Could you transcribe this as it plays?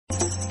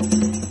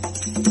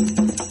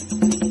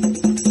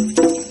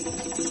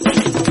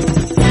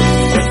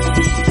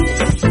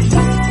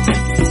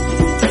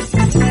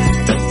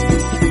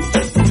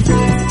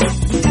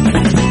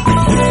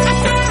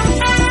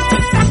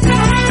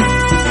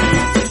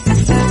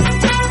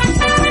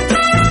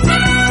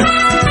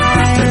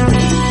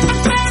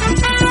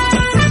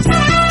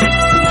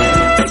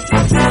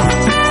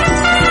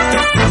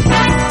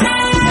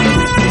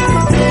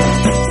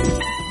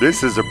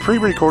This is a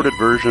pre-recorded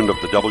version of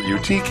the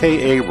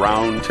WTKA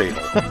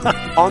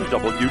Roundtable on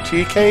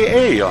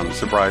WTKA,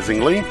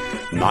 unsurprisingly,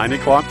 9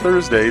 o'clock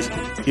Thursdays.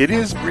 It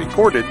is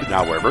recorded,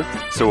 however,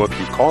 so if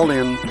you call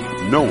in,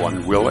 no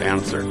one will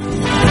answer.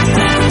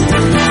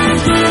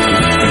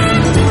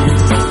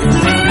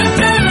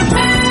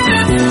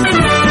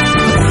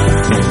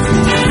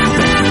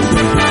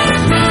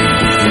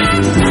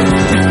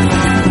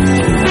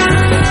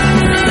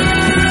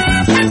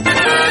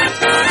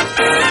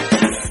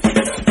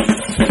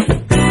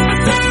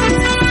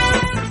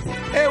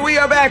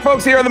 Back,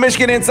 folks, here on the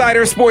Michigan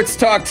Insider Sports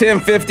Talk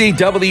 1050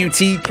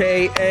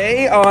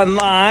 WTKA,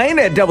 online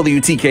at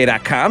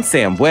WTKA.com.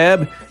 Sam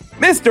Webb,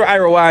 Mr.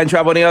 Ira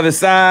Weintraub on the other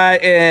side,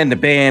 and the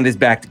band is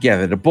back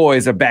together. The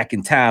boys are back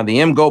in town. The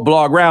MGO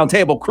Blog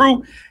Roundtable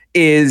crew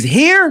is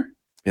here.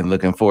 Been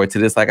looking forward to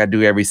this like I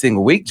do every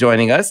single week.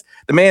 Joining us,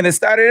 the man that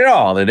started it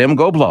all at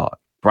MGO Blog,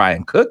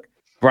 Brian Cook.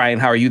 Brian,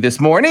 how are you this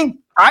morning?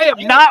 I am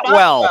not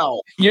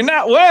well. You're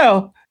not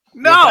well?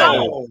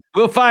 No.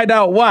 We'll find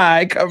out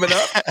why coming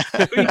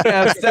up. We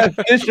have Seth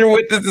Fisher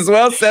with us as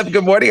well. Seth,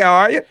 good morning. How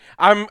are you?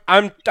 I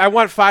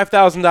want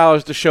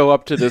 $5,000 to show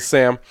up to this,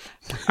 Sam.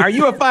 Are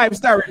you a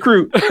 5-star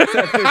recruit?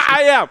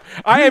 I am.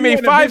 I am a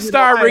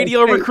 5-star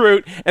radio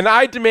recruit, and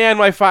I demand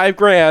my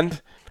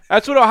 $5,000.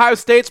 That's what Ohio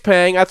State's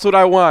paying. That's what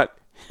I want.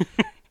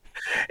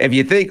 If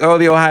you think,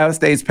 the Ohio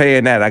State's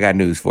paying that, I got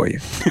news for you.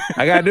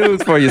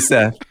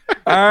 Seth.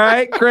 All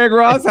right, Craig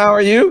Ross, how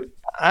are you?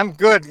 I'm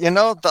good. You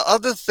know, the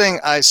other thing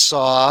I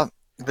saw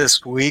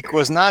this week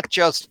was not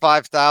just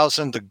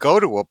 $5,000 to go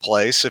to a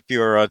place if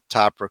you're a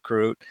top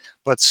recruit,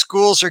 but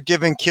schools are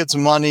giving kids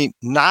money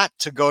not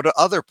to go to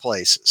other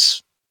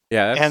places.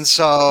 Yeah. And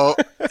so,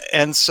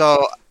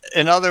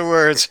 in other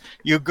words,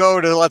 you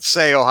go to, let's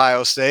say,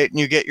 Ohio State, and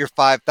you get your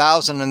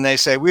 $5,000, and they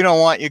say, we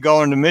don't want you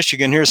going to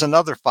Michigan. Here's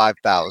another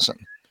 $5,000.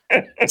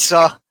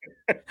 So,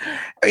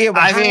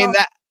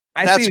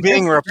 that's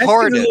being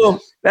reported.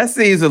 That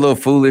seems a little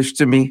foolish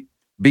to me.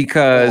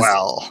 Because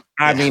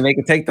they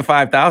could take the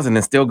 5,000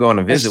 and still go on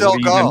a visit. What are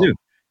you going to do?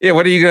 Yeah,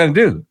 what are you going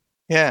to do?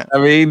 Yeah, I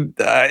mean,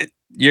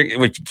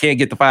 you can't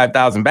get the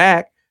 5,000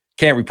 back.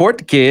 Can't report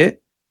the kid.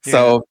 Yeah.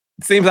 So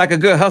it seems like a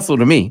good hustle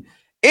to me.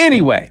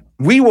 Anyway,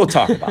 we will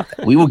talk about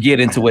that. We will get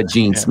into what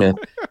Gene Smith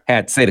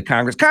had to say to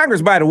Congress.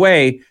 Congress, by the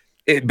way,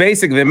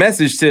 basically the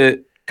message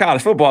to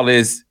college football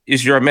is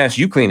your mess.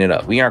 You clean it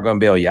up. We aren't going to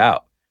bail you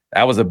out.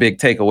 That was a big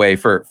takeaway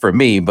for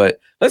me. But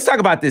let's talk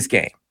about this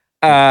game.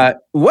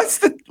 What's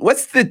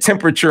the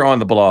temperature on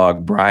the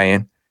blog,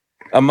 Brian,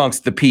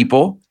 amongst the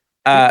people?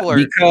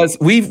 Because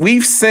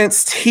we've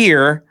sensed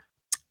here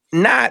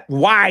not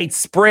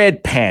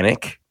widespread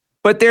panic,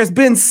 but there's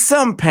been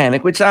some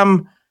panic, which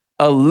I'm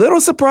a little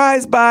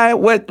surprised by.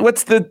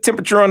 What's the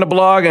temperature on the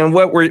blog, and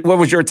what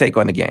was your take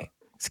on the game?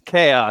 It's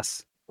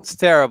chaos. It's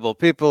terrible.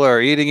 People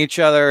are eating each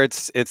other.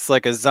 It's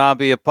like a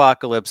zombie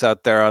apocalypse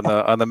out there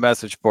on the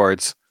message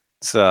boards.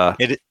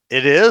 It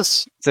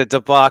is. It's a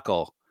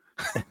debacle.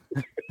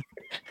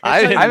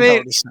 I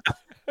mean,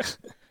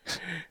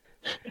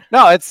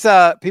 no, it's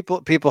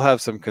people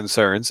have some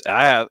concerns.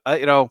 I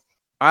don't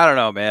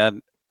know,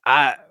 man.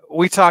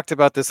 We talked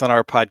about this on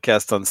our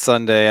podcast on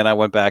Sunday, and I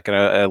went back and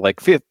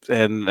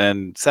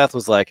and Seth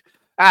was like,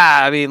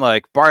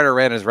 Barnhart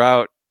ran his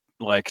route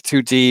like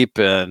too deep,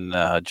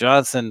 and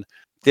Johnson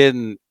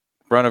didn't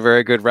run a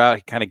very good route.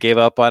 He kind of gave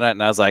up on it,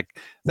 and I was like,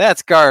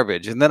 that's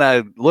garbage. And then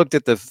I looked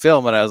at the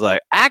film, and I was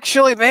like,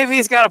 actually, maybe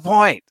he's got a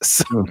point.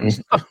 So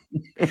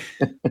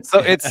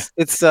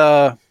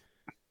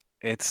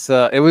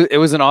it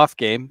was an off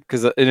game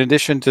because in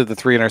addition to the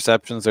 3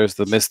 interceptions, there's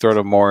the missed throw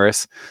to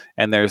Morris,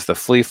 and there's the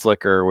flea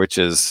flicker, which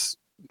is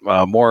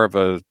more of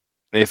a.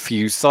 If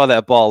you saw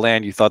that ball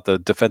land, you thought the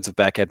defensive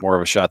back had more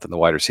of a shot than the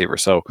wide receiver.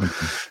 So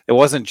it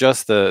wasn't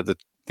just the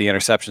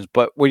interceptions,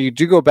 but when you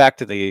do go back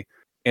to the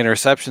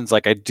interceptions,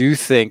 like I do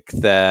think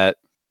that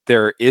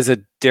there is a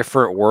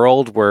different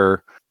world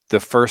where the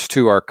first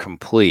 2 are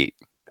complete,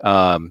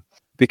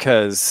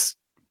 because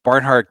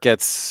Barnhart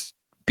gets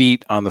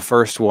beat on the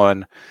first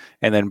one,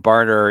 and then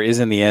Barnhart is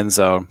in the end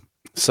zone.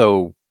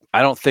 So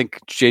I don't think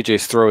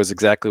JJ's throw is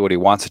exactly what he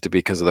wants it to be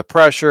because of the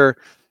pressure,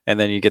 and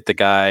then you get the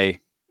guy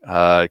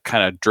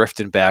kind of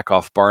drifting back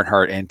off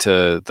Barnhart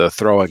into the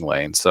throwing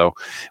lane. So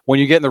when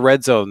you get in the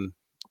red zone,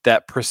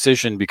 that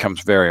precision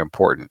becomes very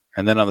important.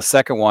 And then on the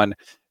second one,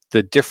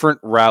 the different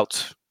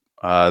routes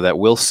that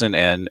Wilson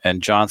and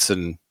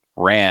Johnson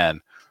ran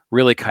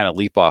really kind of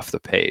leap off the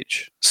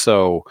page.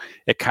 So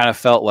it kind of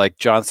felt like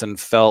Johnson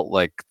felt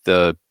like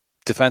the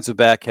defensive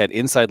back had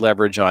inside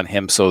leverage on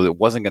him, so it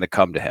wasn't going to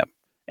come to him.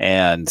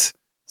 And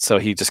so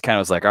he just kind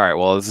of was like, all right,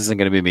 well, this isn't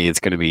going to be me. It's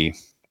going to be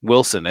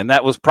Wilson. And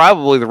that was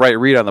probably the right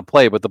read on the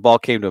play, but the ball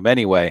came to him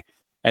anyway.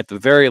 At the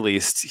very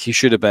least, he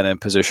should have been in a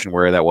position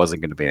where that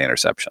wasn't going to be an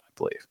interception, I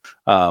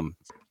believe.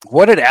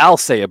 What did Al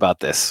say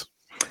about this?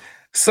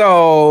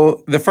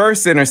 So the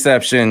first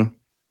interception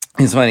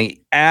is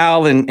funny.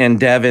 Al and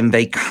Devin,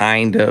 they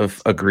kind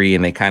of agree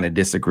and they kind of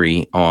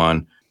disagree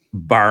on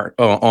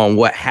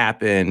what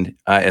happened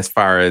as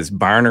far as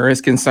Barnhart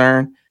is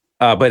concerned.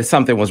 But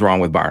something was wrong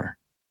with Barnhart.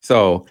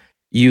 So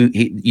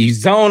you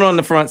zone on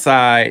the front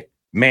side,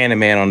 man to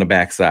man on the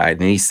back side.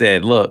 And he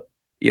said, look,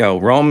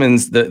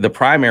 Roman's the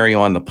primary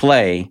on the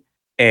play,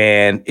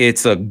 and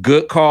it's a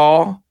good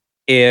call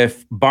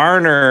if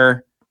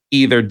Barnhart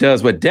either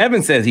does what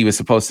Devin says he was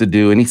supposed to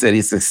do, and he said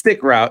it's a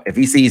stick route. If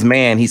he sees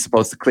man, he's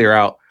supposed to clear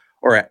out.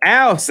 Or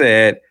Al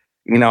said,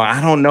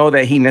 I don't know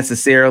that he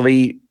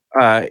necessarily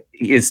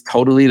is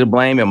totally to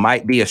blame. It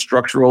might be a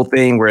structural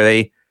thing where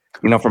they,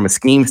 from a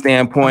scheme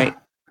standpoint,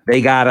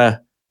 they gotta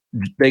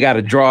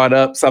draw it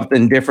up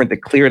something different to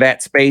clear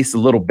that space a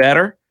little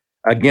better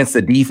against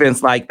the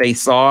defense like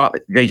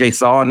JJ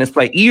saw in this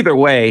play. Either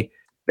way,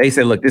 they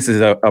said, look, this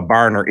is a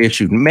Barnhart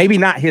issue. Maybe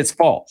not his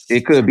fault.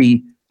 It could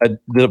be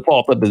the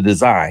fault of the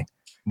design.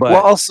 But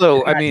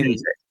also,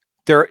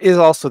 there is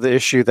also the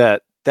issue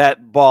that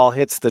ball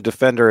hits the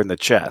defender in the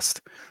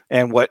chest.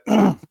 And what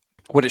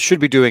it should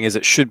be doing is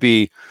it should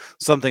be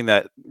something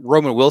that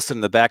Roman Wilson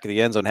in the back of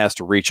the end zone has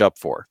to reach up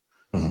for.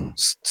 Mm-hmm.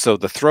 So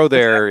the throw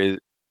there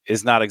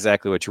is not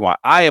exactly what you want.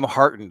 I am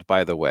heartened,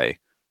 by the way,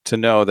 to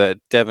know that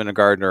Devin and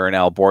Gardner and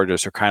Al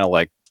Borges are kind of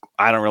like,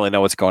 I don't really know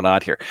what's going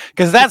on here,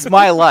 because that's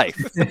my life.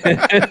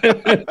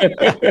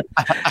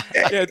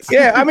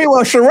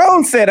 Well,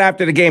 Sharon said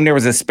after the game there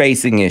was a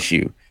spacing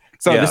issue.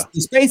 So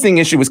the spacing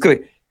issue was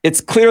clear.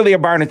 It's clearly a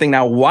Barnhart thing.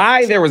 Now,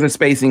 why there was a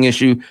spacing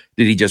issue?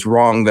 Did he just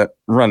run the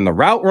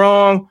route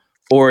wrong?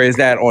 Or is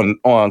that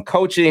on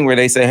coaching where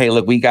they say, hey,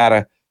 look, we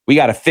gotta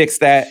fix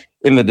that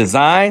in the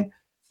design?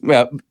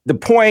 Well, the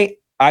point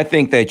I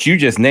think that you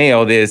just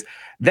nailed is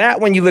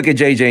that when you look at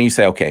JJ and you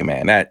say, okay,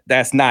 man,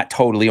 that's not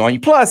totally on you.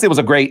 Plus, it was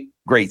a great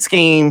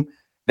scheme.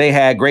 They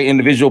had great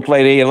individual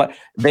play.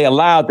 They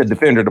allowed the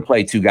defender to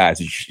play two guys.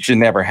 It should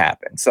never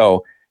happen.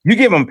 So you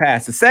give him a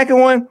pass. The second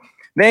one,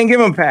 they ain't give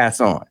him a pass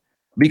on,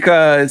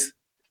 because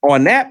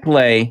on that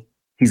play,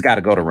 he's got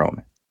to go to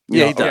Roman.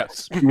 Yeah, he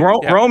does.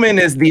 Roman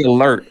is the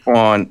alert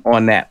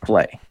on that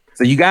play.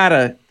 So you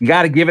gotta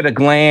give it a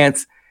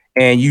glance,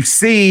 and you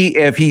see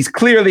if he's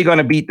clearly going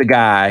to beat the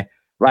guy.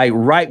 Like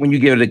right when you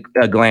give it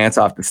a glance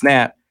off the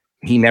snap,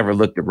 he never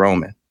looked at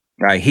Roman.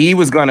 Right, he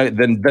was gonna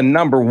the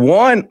number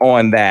one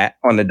on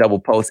the double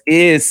post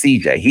is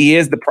CJ. He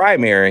is the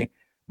primary,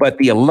 but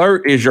the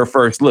alert is your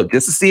first look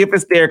just to see if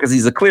it's there, because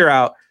he's a clear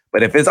out.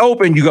 But if it's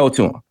open, you go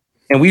to him.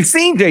 And we've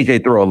seen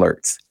JJ throw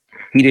alerts.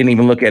 He didn't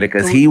even look at it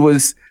because he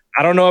was.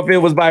 I don't know if it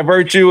was by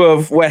virtue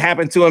of what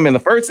happened to him in the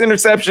first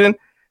interception.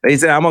 They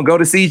said, I'm gonna go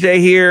to CJ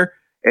here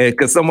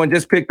because someone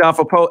just picked off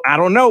a post. I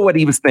don't know what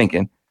he was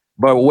thinking.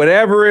 But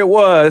whatever it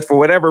was, for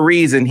whatever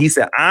reason, he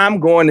said, I'm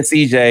going to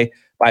CJ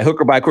by hook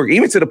or by crook,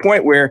 even to the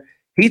point where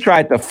he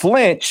tried to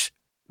flinch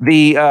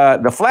the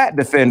flat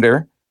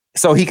defender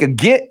so he could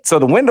so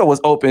the window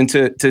was open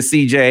to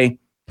CJ,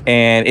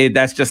 and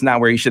that's just not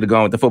where he should have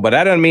gone with the football.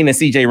 That doesn't mean that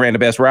CJ ran the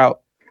best route,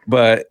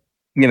 but,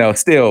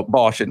 still,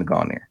 ball shouldn't have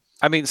gone there.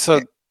 I mean,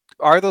 so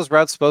are those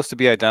routes supposed to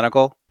be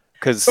identical?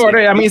 Because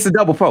it's a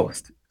double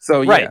post.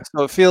 So, right. Yeah.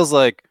 So it feels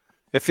like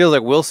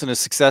Wilson is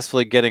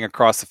successfully getting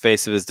across the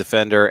face of his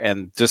defender,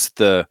 and just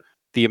the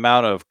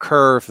amount of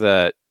curve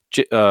that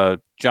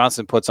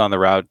Johnson puts on the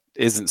route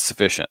isn't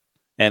sufficient.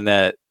 And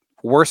that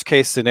worst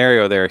case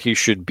scenario there, he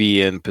should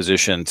be in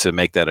position to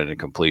make that an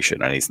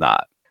incompletion, and he's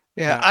not.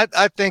 Yeah,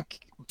 I think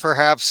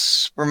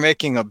perhaps we're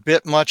making a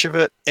bit much of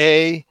it.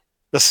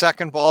 The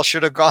second ball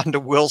should have gone to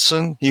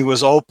Wilson. He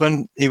was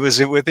open. He was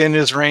within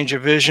his range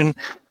of vision.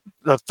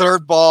 The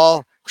third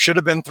ball should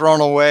have been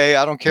thrown away.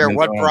 I don't care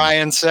what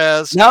Brian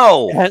says.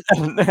 No,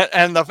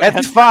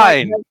 that's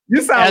fine.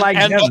 You sound like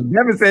Devin.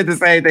 Devin said the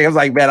same thing. I was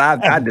like, man,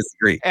 I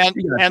disagree. And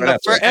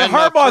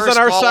Harbaugh's on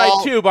our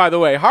side too, by the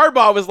way.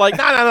 Harbaugh was like,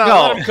 no,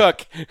 let him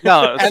cook.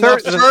 No, and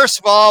the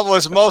first ball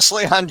was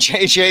mostly on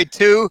JJ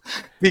too,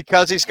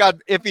 because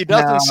if he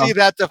doesn't see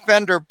that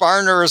defender,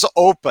 Barnhart is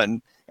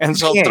open, and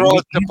so throw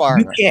it to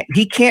Barnhart.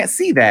 He can't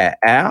see that,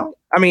 Al.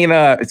 I mean,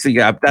 that's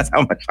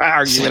how much I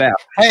argue it out.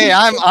 Hey,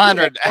 I'm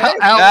honored.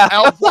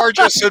 Al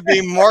Borges should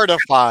be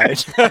mortified.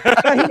 He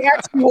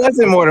actually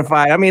wasn't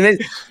mortified. I mean,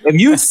 if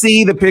you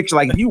see the picture,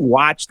 like if you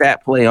watch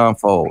that play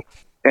unfold,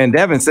 and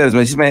Devin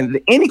says,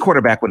 man, any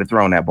quarterback would have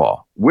thrown that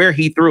ball where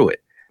he threw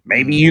it.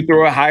 Maybe you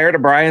threw it higher, to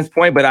Brian's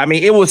point, but I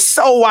mean, it was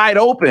so wide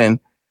open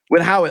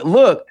with how it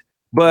looked.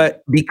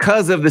 But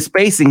because of the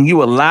spacing,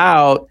 you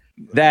allowed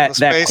that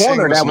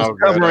corner that was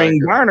covering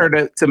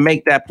Barnhart to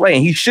make that play,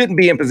 and he shouldn't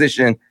be in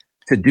position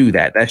to do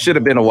that. That should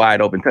have been a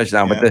wide open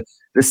touchdown. Yeah. But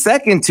the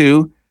second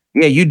two,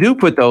 you do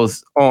put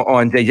those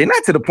on JJ,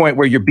 not to the point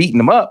where you're beating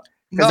them up,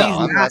 No,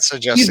 I'm not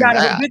suggesting he's not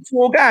that. a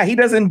habitual guy. He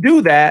doesn't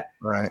do that.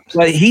 Right.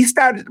 But he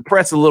started to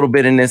press a little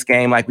bit in this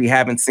game like we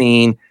haven't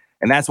seen.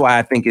 And that's why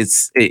I think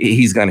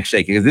he's going to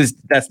shake it, because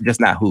that's just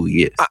not who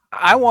he is.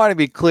 I want to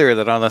be clear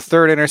that on the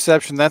third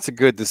interception, that's a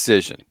good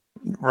decision.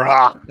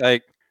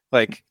 Like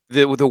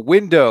the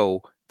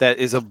window that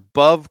is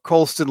above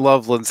Colston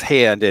Loveland's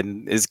hand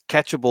and is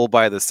catchable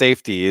by the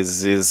safety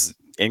is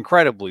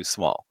incredibly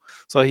small.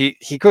 So he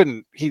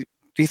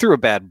threw a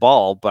bad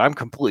ball, but I'm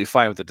completely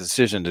fine with the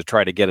decision to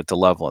try to get it to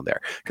Loveland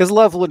there, because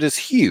Loveland is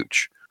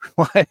huge.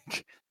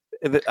 Like,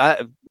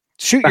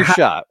 shoot your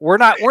shot. We're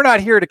not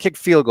here to kick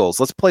field goals.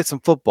 Let's play some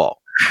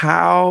football.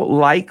 How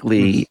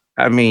likely,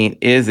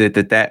 is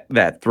it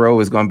that throw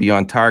is going to be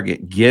on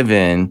target,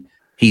 given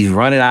he's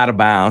running out of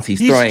bounds? He's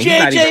throwing.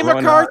 JJ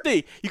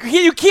McCarthy.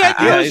 You can't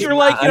use your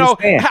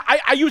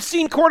you've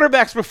seen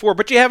quarterbacks before,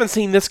 but you haven't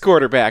seen this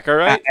quarterback. All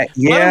right,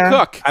 let him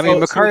cook.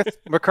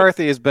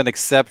 McCarthy has been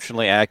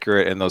exceptionally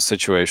accurate in those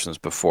situations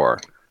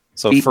before.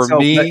 So but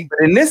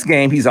in this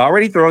game, he's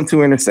already thrown 2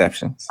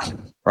 interceptions.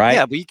 Right?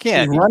 Yeah, but you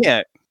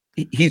can't.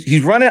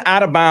 He's running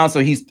out of bounds.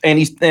 So he's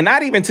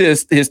not even to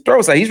his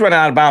throw side. He's running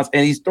out of bounds,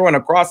 and he's throwing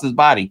across his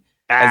body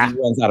as he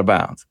runs out of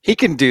bounds. He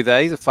can do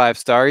that. He's a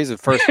 5-star. He's a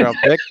first-round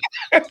pick.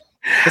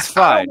 It's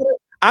fine.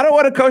 I don't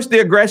want to coach the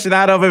aggression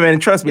out of him, and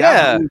trust me,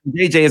 I don't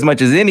believe JJ as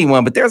much as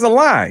anyone, but there's a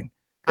line.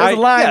 There's a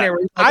line there.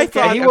 I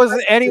thought he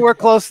wasn't anywhere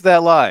close to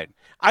that line.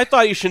 I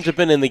thought he shouldn't have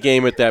been in the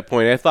game at that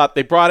point. I thought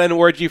they brought in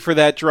Orji for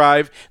that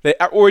drive.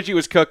 Orji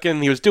was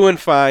cooking. He was doing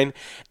fine.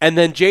 And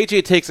then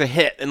JJ takes a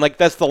hit. And,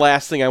 that's the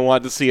last thing I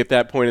wanted to see at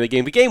that point in the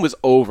game. The game was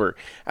over.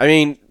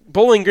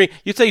 Bowling Green,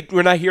 you say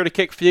we're not here to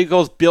kick field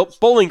goals.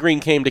 Bowling Green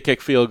came to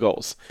kick field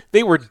goals.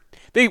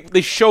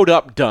 They showed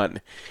up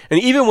done. And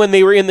even when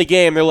they were in the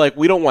game, they're like,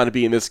 we don't want to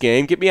be in this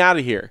game. Get me out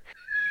of here.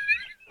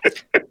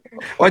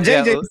 Well,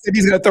 JJ said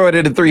he's going to throw it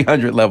at the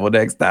 300 level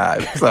next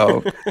time.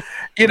 So,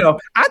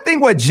 I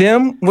think what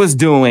Jim was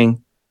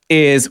doing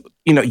is,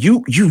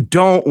 you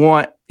don't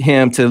want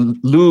him to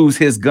lose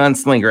his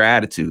gunslinger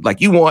attitude.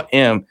 Like, you want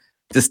him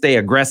to stay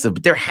aggressive.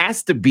 But there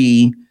has to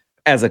be,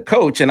 as a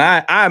coach, and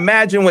I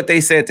imagine what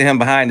they said to him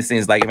behind the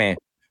scenes, like, man,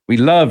 we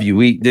love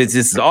you. This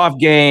is off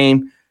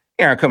game.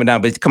 Aaron coming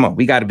down, but come on,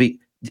 we got to be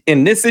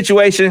in this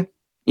situation,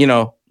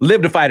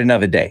 live to fight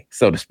another day,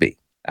 so to speak.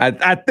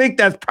 I think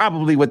that's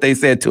probably what they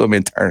said to him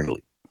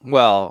internally.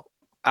 Well,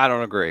 I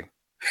don't agree.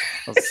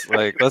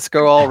 Let's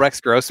go all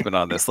Rex Grossman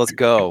on this. Let's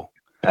go.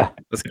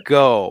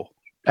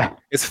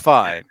 It's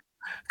fine.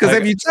 Because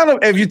if you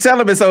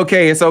tell him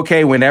it's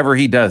okay whenever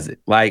he does it.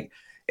 Like,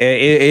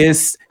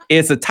 it's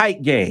a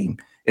tight game.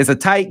 It's a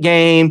tight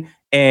game,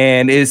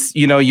 and it's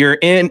you're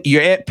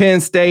at Penn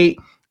State,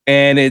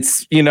 and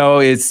it's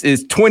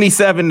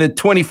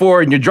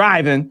 27-24, and you're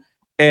driving.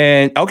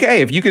 And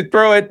okay, if you could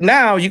throw it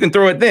now, you can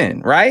throw it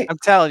then, right? I'm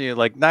telling you,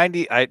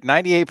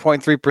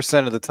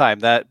 98.3% of the time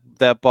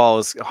that ball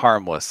is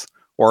harmless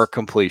or a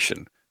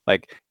completion.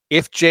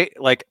 If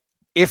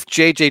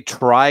JJ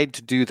tried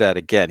to do that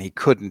again, he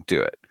couldn't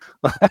do it.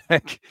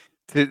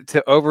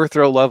 To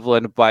overthrow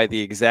Loveland by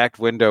the exact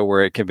window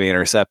where it can be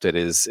intercepted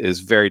is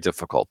very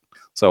difficult.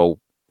 So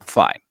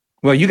fine.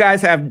 Well, you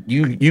guys have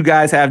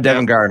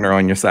Devin Gardner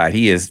on your side.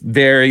 He is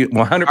very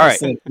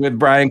 100% with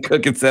Brian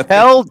Cook and Seth.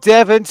 Tell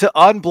Devin to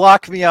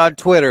unblock me on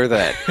Twitter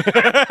then.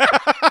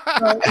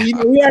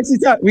 We actually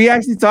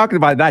talked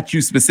about, not you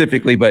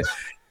specifically, but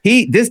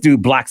this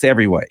dude blocks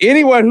everyone.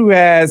 Anyone who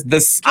has the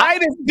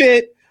slightest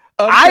bit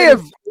of I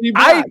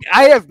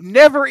have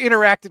never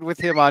interacted with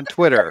him on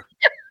Twitter.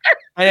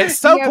 And at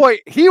some point,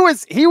 he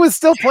was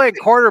still playing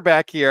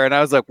quarterback here, and I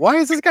was like, "Why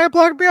is this guy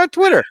blocking me on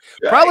Twitter?"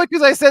 Right. Probably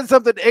because I said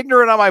something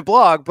ignorant on my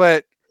blog,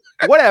 but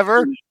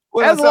whatever.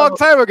 That was a long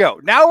time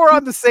ago. Now we're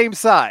on the same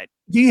side.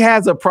 He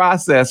has a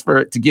process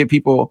to get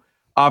people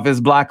off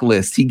his block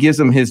list. He gives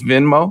them his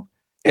Venmo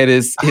and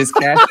his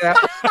Cash App,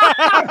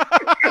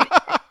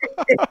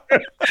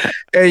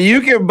 and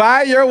you can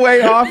buy your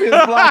way off his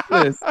block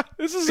list.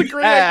 This is a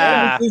great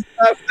idea.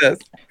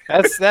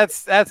 That's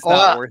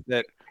not worth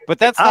it. But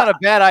that's not a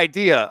bad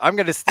idea. I'm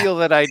going to steal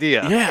that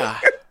idea.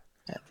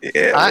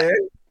 Yeah.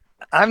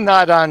 I'm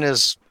not on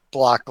his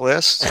block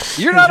list.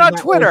 You're not on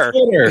Twitter.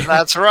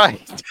 That's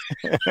right.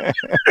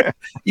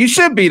 You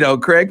should be, though,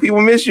 Craig.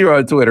 People miss you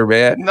on Twitter,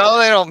 man. No,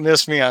 they don't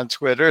miss me on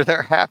Twitter.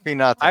 They're happy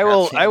not to. I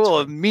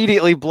will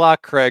immediately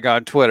block Craig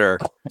on Twitter.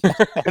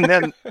 and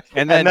then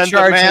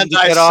charge him to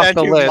get off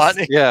the list.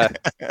 Money. Yeah.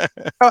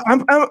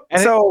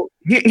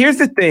 Here's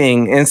the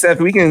thing, and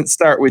Seth, we can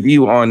start with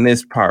you on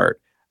this part.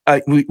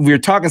 We're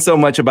talking so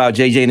much about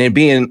JJ and it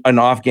being an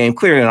off game,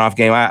 clearly an off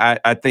game.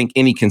 I think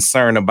any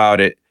concern about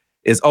it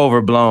is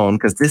overblown,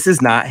 because this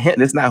is not him.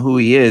 This is not who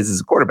he is.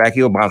 As a quarterback,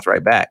 he'll bounce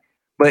right back.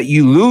 But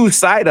you lose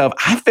sight of.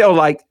 I felt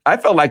like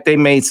they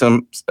made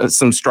some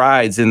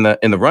strides in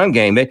the run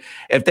game.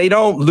 If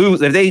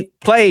they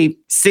play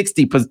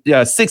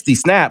 60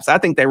 snaps, I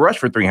think they rush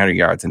for 300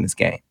 yards in this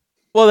game.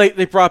 Well,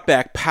 they brought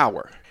back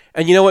power,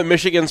 and you know what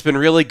Michigan's been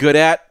really good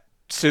at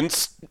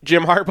since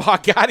Jim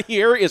Harbaugh got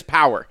here is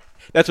power.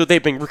 That's what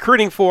they've been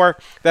recruiting for.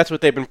 That's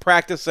what they've been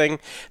practicing.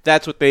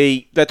 That's what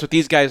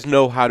these guys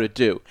know how to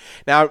do.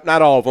 Now,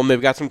 not all of them.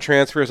 They've got some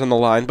transfers on the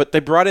line, but they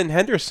brought in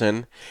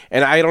Henderson,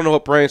 and I don't know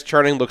what Brian's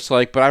charting looks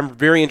like, but I'm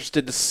very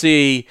interested to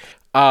see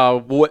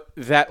what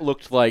that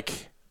looked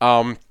like.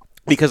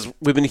 Because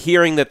we've been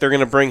hearing that they're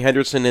going to bring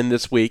Henderson in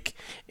this week,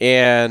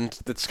 and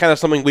that's kind of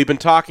something we've been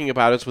talking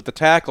about is with the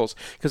tackles,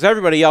 because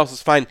everybody else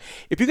is fine.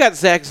 If you got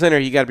Zach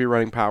Zinter, you got to be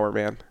running power,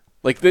 man.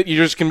 Like you're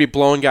just going to be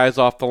blowing guys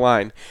off the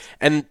line.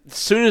 And as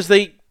soon as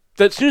they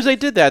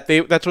did that,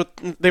 they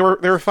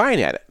were fine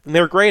at it, and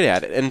they were great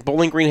at it. And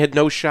Bowling Green had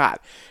no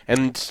shot,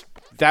 and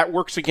that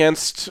works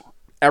against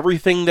every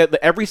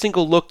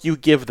single look you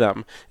give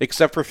them,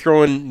 except for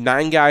throwing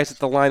 9 guys at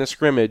the line of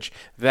scrimmage,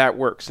 that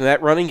works. And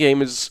that running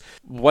game is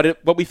what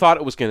we thought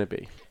it was going to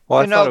be. Well,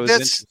 I thought it was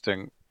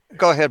interesting.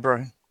 Go ahead,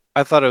 Brian.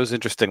 I thought it was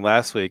interesting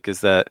last week is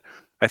that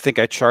I think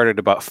I charted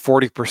about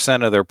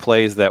 40% of their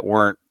plays that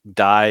weren't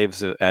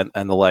dives and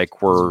the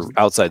like were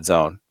outside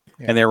zone.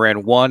 Yeah. And they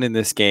ran one in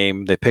this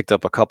game. They picked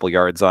up a couple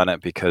yards on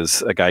it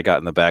because a guy got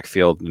in the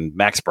backfield, and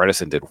Max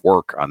Bredesen did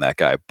work on that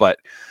guy. But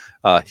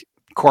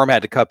Corm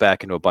had to cut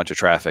back into a bunch of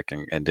traffic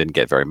and didn't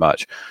get very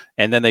much.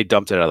 And then they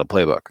dumped it out of the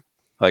playbook.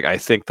 Like, I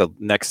think the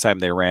next time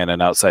they ran an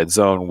outside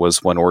zone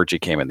was when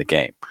Orji came in the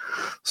game.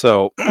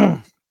 So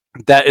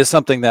that is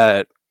something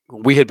that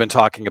we had been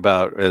talking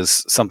about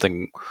as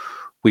something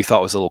we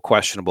thought was a little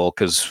questionable,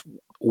 because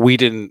I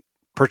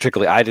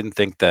didn't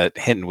think that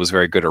Hinton was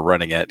very good at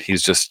running it.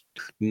 He's just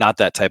not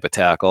that type of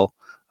tackle.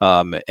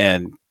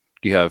 And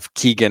you have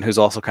Keegan, who's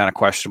also kind of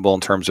questionable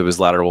in terms of his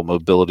lateral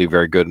mobility,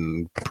 very good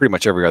in pretty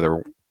much every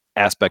other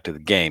aspect of the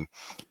game.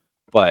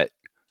 But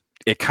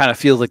it kind of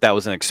feels like that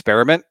was an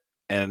experiment.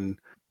 And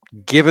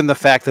given the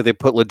fact that they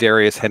put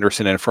Ladarius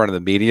Henderson in front of the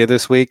media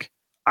this week,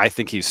 I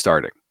think he's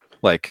starting.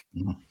 Like,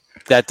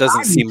 that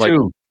doesn't seem like...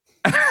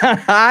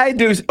 I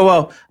do.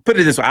 Well, put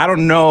it this way. I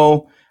don't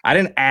know. I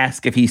didn't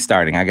ask if he's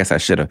starting. I guess I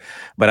should have.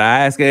 But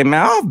I asked him,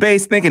 off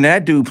base, thinking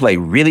that dude played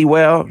really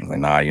well. I was like,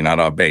 nah, you're not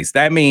off base.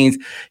 That means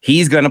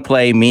he's going to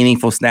play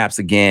meaningful snaps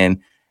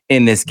again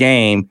in this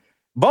game.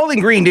 Bowling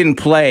Green didn't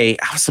play.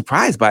 I was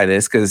surprised by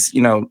this because,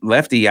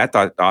 Lefty, I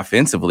thought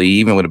offensively,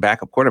 even with a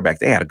backup quarterback,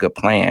 they had a good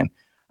plan.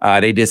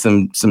 They did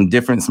some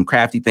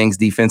crafty things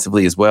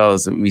defensively as well,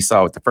 as we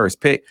saw with the first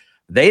pick.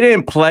 They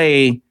didn't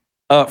play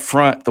up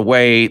front the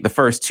way the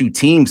first 2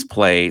 teams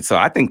played. So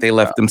I think they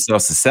left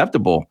themselves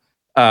susceptible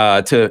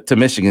to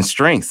Michigan's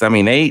strengths. I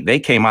mean, they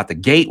came out the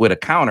gate with a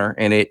counter,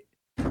 and it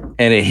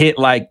hit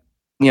like,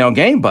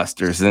 game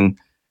busters, and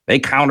they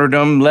countered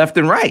them left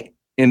and right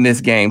in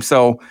this game.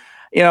 So,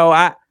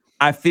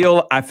 I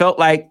felt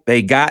like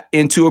they got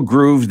into a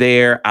groove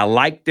there. I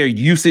liked their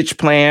usage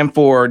plan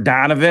for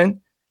Donovan.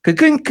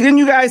 Couldn't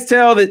you guys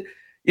tell that,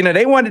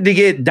 they wanted to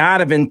get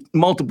Donovan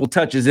multiple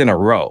touches in a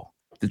row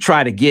to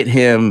try to get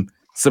him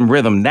some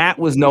rhythm. That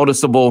was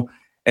noticeable.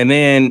 And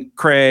then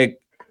Craig,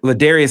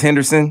 Ladarius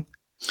Henderson,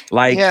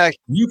 I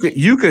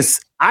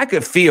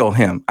could feel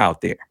him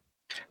out there.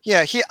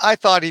 Yeah, I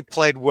thought he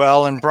played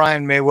well, and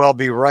Brian may well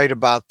be right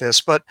about this,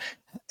 but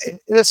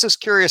this is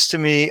curious to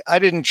me. I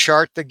didn't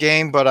chart the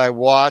game, but I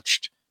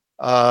watched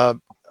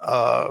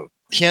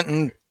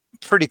Hinton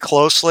pretty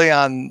closely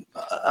on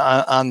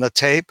the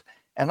tape,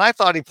 and I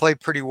thought he played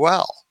pretty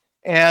well.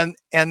 And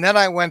then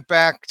I went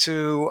back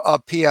to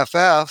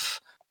PFF,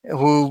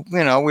 who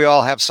we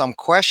all have some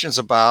questions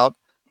about,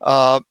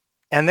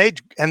 and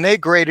they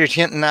graded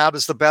Hinton out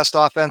as the best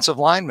offensive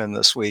lineman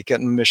this week at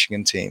the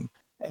Michigan team,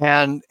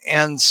 and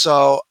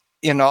so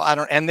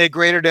and they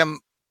graded him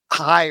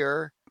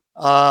higher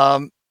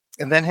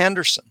than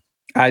Henderson.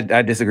 I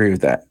disagree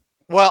with that.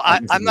 Well,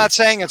 I'm not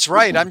saying it's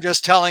right. I'm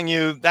just telling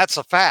you that's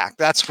a fact.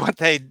 That's what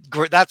they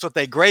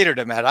graded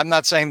him at. I'm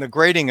not saying the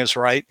grading is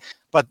right,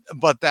 but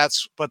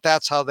that's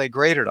how they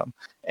graded him.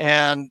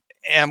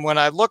 And when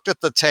I looked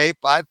at the tape,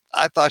 I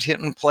thought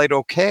Hinton played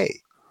okay.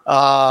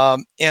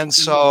 And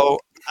so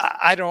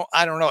I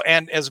don't know.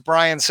 And as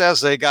Brian says,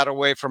 they got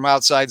away from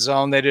outside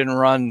zone. They didn't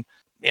run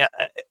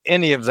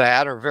any of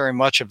that or very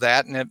much of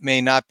that, and it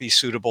may not be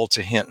suitable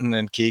to Hinton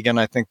and Keegan.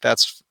 I think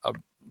that's a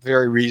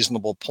very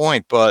reasonable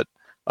point, but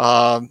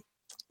I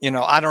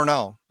don't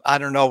know. I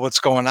don't know what's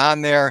going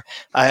on there.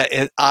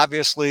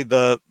 Obviously,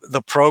 the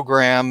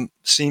program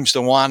seems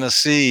to want to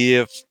see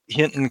if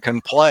Hinton can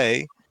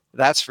play.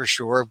 That's for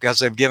sure, because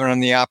they've given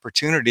him the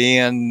opportunity,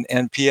 and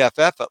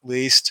PFF at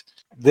least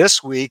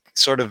this week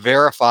sort of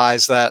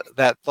verifies that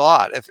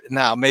thought.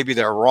 Now maybe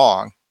they're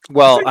wrong.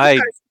 Well,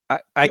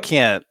 I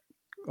can't.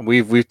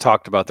 We've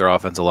talked about their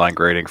offensive line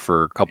grading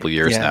for a couple of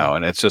years now,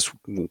 and it's just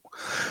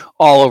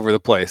all over the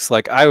place.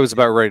 Like, I was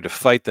about ready to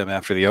fight them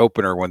after the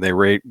opener when they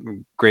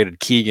graded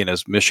Keegan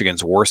as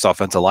Michigan's worst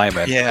offensive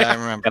lineman. Yeah, I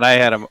remember. And I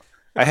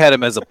had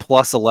him as a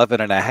plus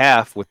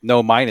 11.5 with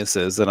no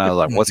minuses, and I was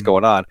like, "What's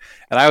going on?"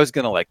 And I was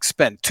gonna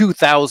spend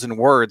 2,000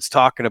 words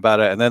talking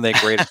about it, and then they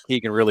graded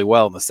Keegan really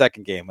well in the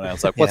second game, and I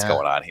was like, "What's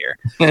going on here?"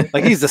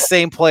 Like, he's the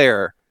same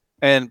player,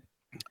 and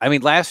I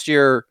mean, last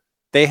year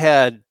they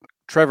had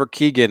Trevor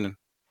Keegan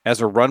as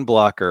a run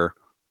blocker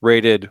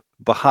rated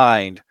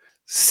behind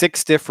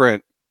 6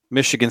 different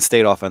Michigan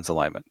State offensive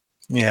linemen.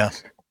 Yeah.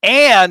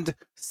 And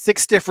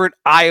 6 different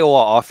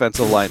Iowa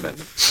offensive linemen.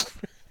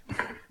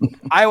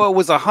 Iowa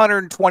was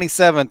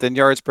 127th in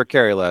yards per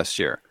carry last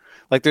year.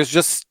 Like, there's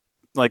just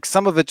like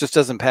some of it just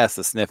doesn't pass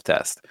the sniff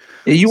test.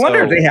 You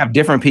wonder if they have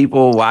different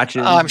people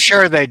watching. I'm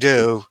sure they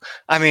do.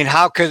 I mean,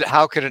 how could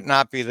it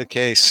not be the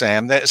case,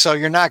 Sam? So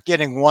you're not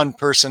getting one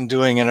person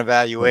doing an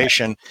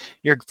evaluation. Right.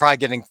 You're probably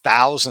getting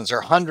thousands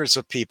or hundreds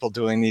of people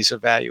doing these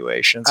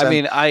evaluations. I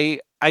mean,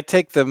 I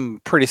take them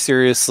pretty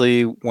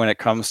seriously when it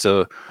comes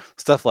to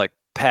stuff like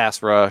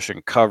pass rush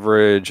and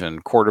coverage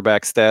and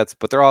quarterback stats,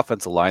 but their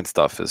offensive line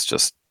stuff is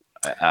just,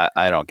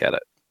 I don't get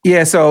it.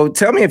 Yeah, so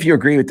tell me if you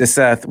agree with this,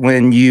 Seth.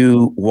 When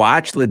you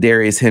watch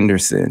Ladarius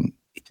Henderson,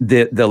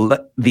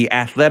 the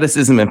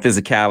athleticism and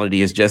physicality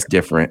is just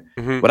different.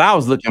 Mm-hmm. What I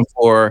was looking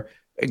for,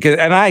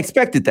 and I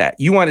expected that.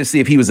 You wanted to see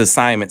if he was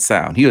assignment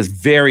sound. He was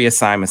very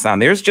assignment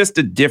sound. There's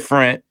a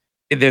different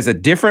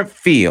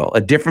feel, a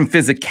different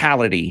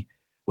physicality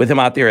with him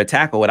out there at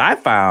tackle. What I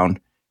found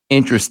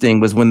interesting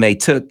was when they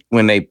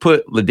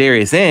put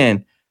Ladarius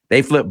in,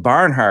 they flipped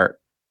Barnhart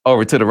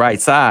over to the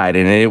right side,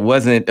 and it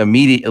wasn't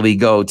immediately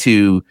go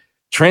to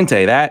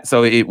Trente.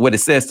 What it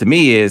says to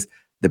me is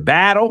the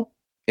battle.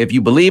 If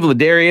you believe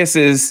Ladarius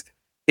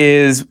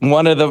is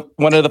one of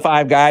the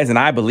 5 guys, and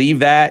I believe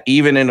that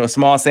even in a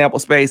small sample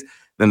space,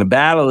 then the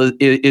battle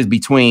is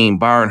between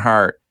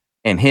Barnhart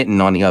and Hinton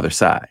on the other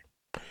side.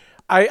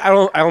 I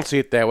don't see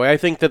it that way. I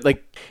think that,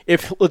 like,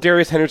 if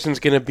Ladarius Henderson's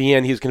going to be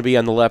in, he's going to be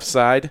on the left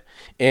side,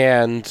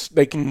 and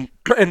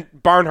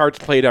Barnhart's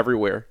played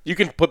everywhere. You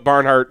can put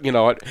Barnhart,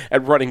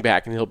 at running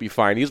back, and he'll be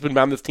fine. He's been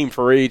on this team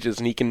for ages,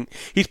 and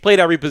he's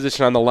played every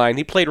position on the line.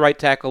 He played right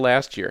tackle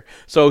last year,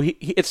 so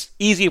it's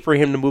easy for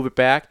him to move it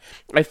back.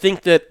 I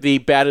think that the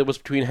battle was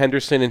between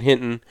Henderson and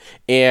Hinton,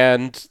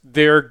 and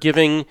they're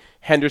giving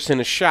Henderson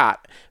a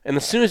shot. And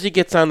as soon as he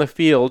gets on the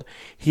field,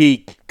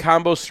 he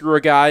combos through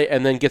a guy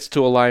and then gets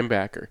to a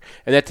linebacker.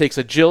 And that takes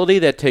agility,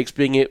 that takes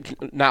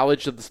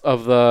knowledge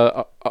of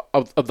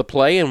the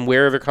play and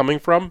where they're coming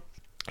from.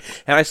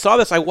 And I saw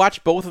this. I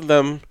watched both of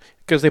them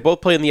because they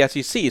both play in the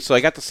SEC, so I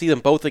got to see them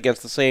both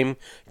against the same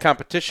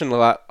competition a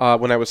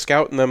lot when I was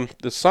scouting them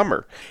this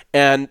summer.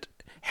 And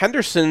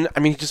Henderson, I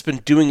mean, he's just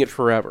been doing it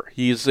forever.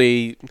 He is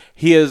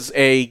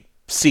a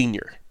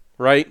senior,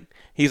 right?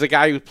 He's a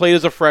guy who played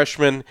as a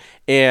freshman,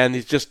 and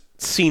he's just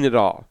seen it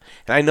all.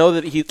 And I know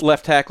that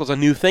left tackle is a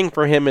new thing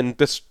for him, and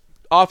this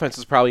offense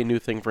is probably a new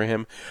thing for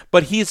him.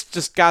 But he's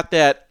just got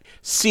that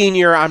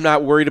senior, I'm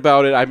not worried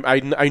about it.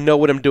 I know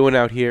what I'm doing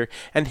out here.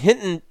 And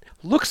Hinton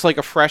looks like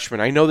a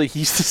freshman. I know that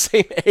he's the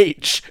same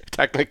age,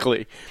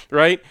 technically,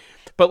 right?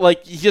 But,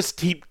 like,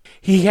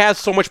 he has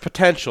so much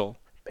potential.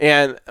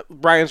 And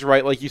Brian's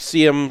right. Like, you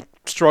see him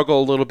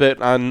struggle a little bit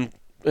on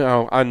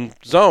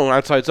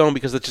outside zone,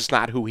 because it's just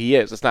not who he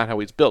is. It's not how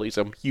he's built. He's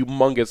a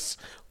humongous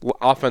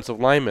offensive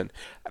lineman.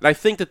 And I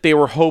think that they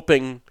were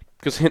hoping,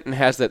 because Hinton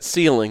has that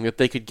ceiling, that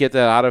they could get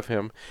that out of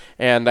him.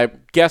 And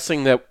I'm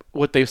guessing that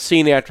what they've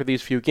seen after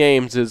these few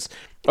games is,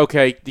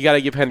 okay, you got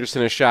to give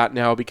Henderson a shot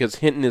now, because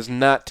Hinton is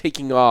not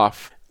taking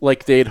off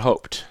like they'd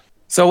hoped.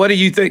 So what do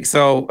you think?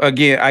 So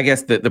again, I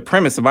guess the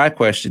premise of my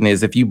question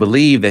is, if you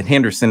believe that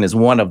Henderson is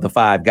one of the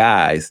 5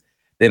 guys,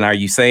 then are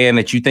you saying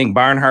that you think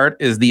Barnhart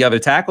is the other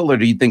tackle, or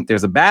do you think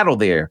there's a battle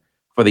there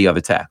for the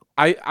other tackle?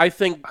 I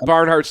think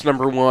Barnhart's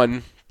number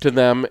 1 to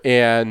them,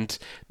 and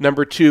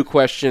number 2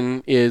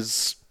 question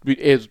is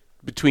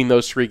between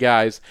those 3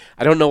 guys.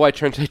 I don't know why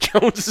Trente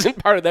Jones isn't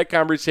part of that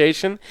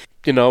conversation,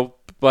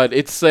 but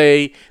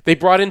they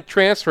brought in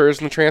transfers,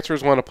 and the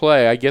transfers want to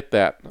play. I get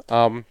that.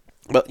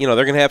 But they're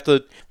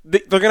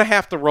gonna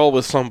have to roll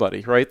with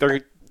somebody, right?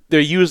 They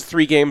used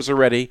 3 games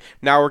already.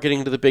 Now we're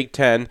getting to the Big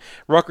Ten.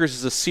 Rutgers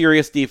is a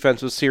serious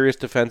defense with serious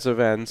defensive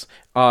ends,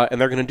 and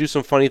they're going to do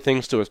some funny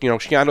things to us.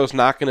 Schiando's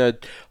not going to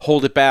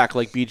hold it back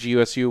like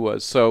BGSU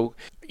was. So,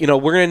 we're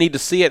going to need to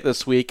see it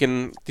this week,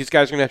 and these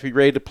guys are going to have to be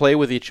ready to play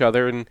with each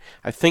other. And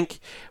I think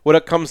what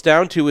it comes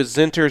down to is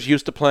Zinter's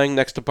used to playing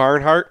next to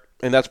Barnhart,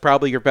 and that's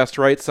probably your best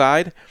right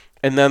side.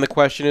 And then the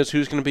question is,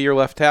 who's going to be your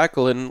left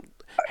tackle? And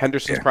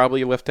Henderson's probably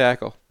your left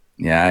tackle.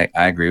 Yeah,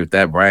 I agree with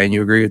that. Brian,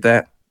 you agree with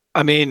that?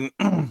 I mean,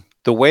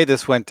 the way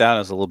this went down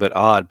is a little bit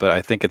odd, but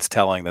I think it's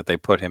telling that they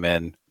put him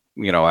in,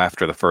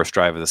 after the first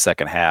drive of the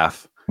second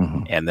half,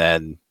 and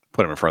then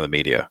put him in front of the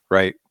media,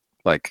 right?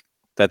 Like,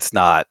 that's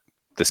not,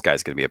 this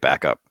guy's going to be a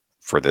backup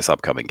for this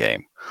upcoming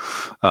game.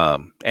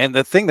 And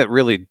the thing that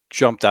really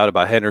jumped out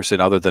about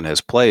Henderson, other than his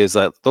play, is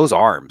that those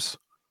arms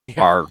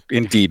are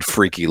indeed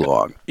freaky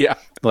long. Yeah.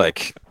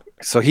 Like,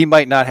 so he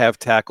might not have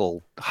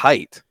tackle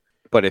height,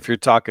 but if you're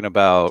talking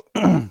about,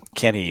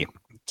 can he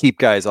keep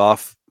guys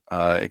off?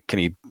 Can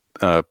he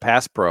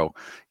pass pro?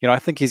 I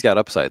think he's got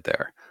upside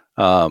there.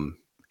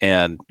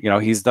 And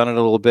he's done it a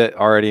little bit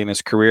already in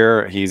his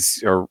career.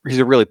 He's a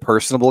really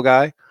personable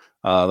guy.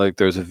 Like,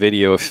 there's a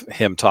video of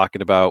him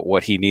talking about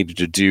what he needed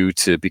to do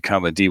to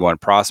become a D1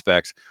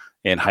 prospect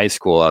in high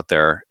school out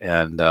there,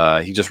 and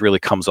he just really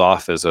comes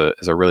off as a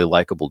really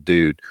likable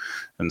dude.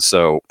 And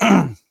so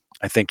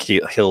I think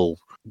he'll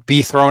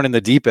be thrown in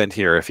the deep end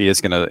here if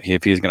he's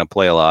gonna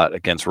play a lot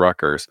against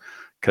Rutgers,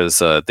 because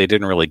they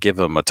didn't really give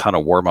him a ton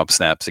of warm-up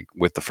snaps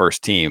with the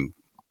first team.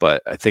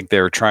 But I think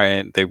they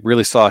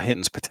really saw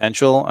Hinton's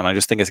potential, and I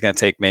just think it's going to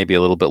take maybe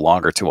a little bit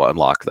longer to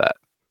unlock that.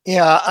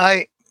 Yeah,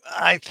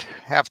 I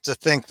have to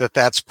think that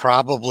that's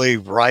probably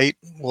right.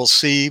 We'll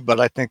see, but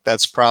I think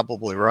that's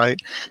probably right.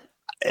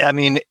 I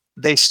mean,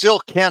 they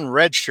still can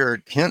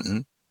redshirt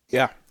Hinton.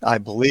 Yeah, I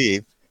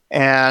believe,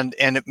 and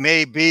it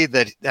may be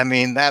that, I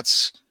mean,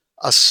 that's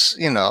a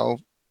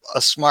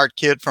smart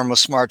kid from a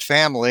smart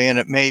family, and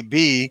it may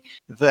be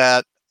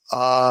that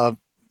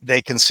they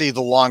can see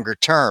the longer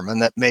term,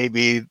 and that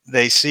maybe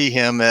they see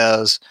him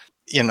as,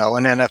 an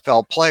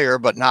NFL player,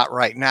 but not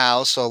right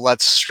now. So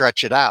let's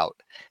stretch it out.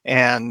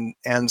 And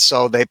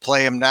so they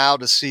play him now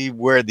to see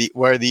where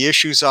the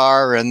issues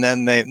are, and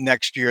then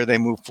next year they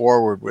move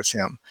forward with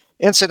him.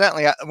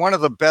 Incidentally, one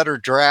of the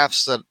better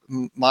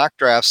mock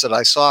drafts that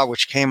I saw,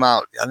 which came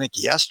out, I think,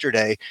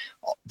 yesterday,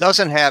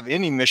 doesn't have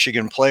any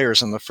Michigan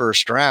players in the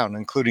first round,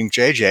 including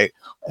JJ.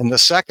 In the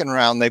second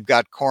round, they've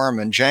got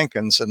Corum and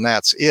Jenkins, and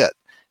that's it.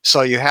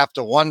 So you have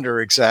to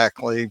wonder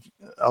exactly,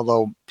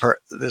 although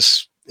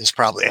this is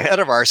probably ahead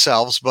of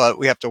ourselves, but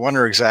we have to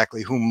wonder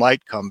exactly who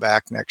might come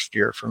back next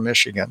year for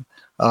Michigan.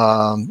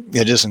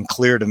 It isn't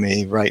clear to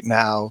me right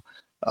now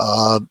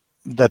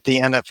that the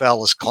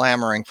NFL is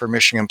clamoring for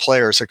Michigan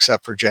players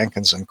except for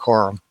Jenkins and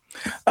Corum.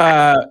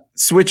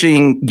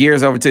 Switching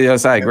gears over to the other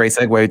side, great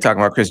segue,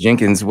 talking about Chris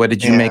Jenkins. What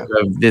did you make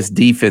of this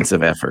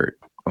defensive effort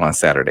on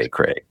Saturday,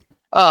 Craig?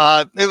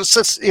 It was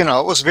just, it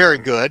was very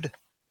good.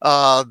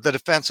 The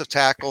defensive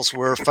tackles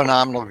were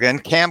phenomenal again.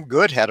 Cam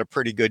Goode had a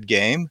pretty good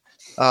game,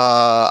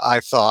 I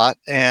thought.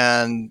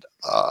 And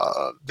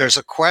there's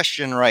a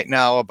question right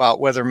now about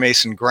whether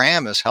Mason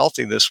Graham is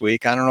healthy this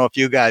week. I don't know if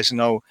you guys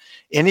know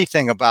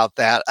anything about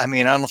that. I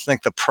mean, I don't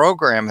think the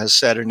program has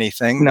said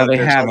anything. No, they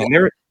haven't.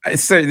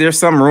 There's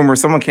some rumor.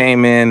 Someone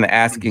came in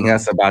asking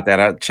us about that.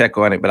 I'll check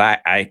on it, but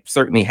I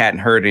certainly hadn't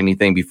heard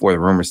anything before the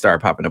rumors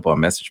started popping up on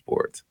message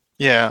boards.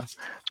 Yeah.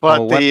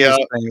 But when these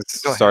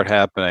things start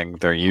happening,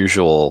 there's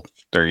usually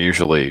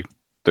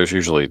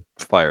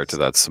fire to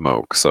that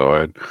smoke. So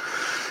I'd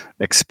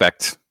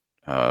expect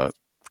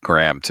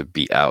Graham to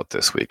be out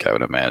this week, I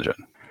would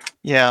imagine.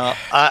 Yeah,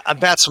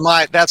 that's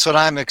what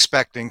I'm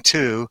expecting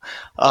too.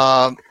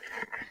 I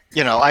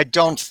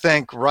don't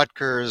think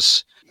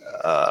Rutgers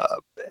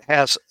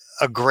has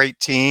a great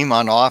team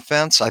on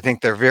offense. I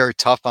think they're very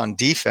tough on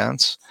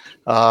defense.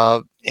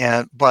 But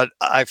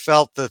I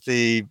felt that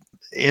the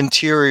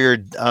interior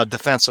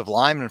defensive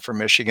lineman for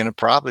Michigan have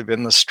probably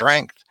been the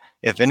strength,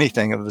 if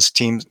anything, of this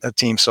team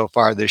so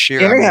far this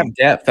year. They have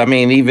depth. I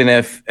mean, even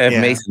if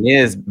Mason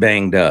is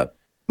banged up,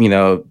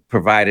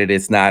 provided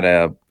it's not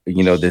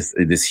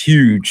this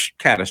huge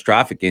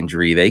catastrophic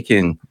injury, they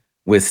can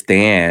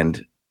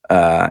withstand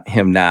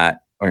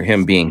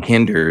him being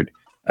hindered.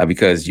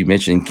 Because you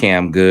mentioned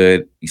Cam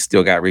Goode, you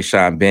still got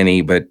Rashawn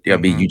Benny, but I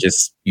mean,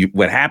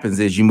 what happens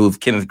is you move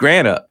Kenneth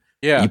Grant up.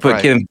 Yeah, you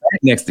put Kenneth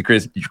Grant next to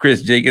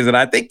Chris Jenkins, and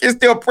I think you're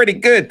still pretty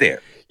good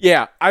there.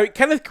 Yeah,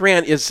 Kenneth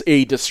Grant is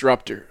a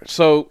disruptor.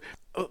 So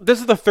this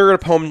is the third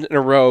opponent in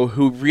a row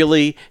who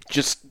really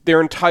just their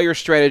entire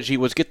strategy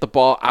was get the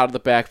ball out of the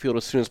backfield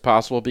as soon as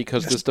possible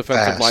because this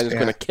defensive line is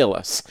going to kill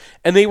us.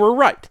 And they were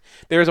right.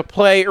 There's a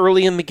play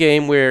early in the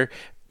game where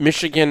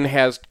Michigan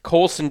has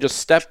Colson just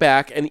step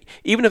back, and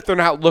even if they're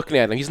not looking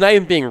at him, he's not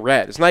even being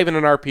read. It's not even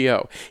an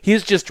RPO.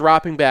 He's just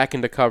dropping back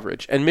into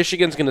coverage, and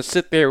Michigan's going to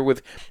sit there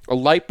with a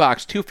light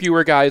box, 2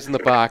 fewer guys in the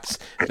box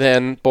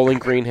than Bowling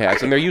Green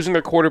has, and they're using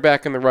their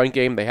quarterback in the run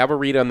game. They have a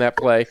read on that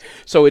play,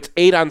 so it's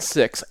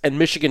 8-on-6, and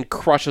Michigan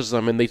crushes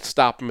them, and they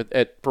stop them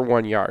for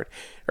 1 yard.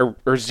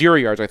 Or 0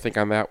 yards, I think,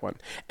 on that one.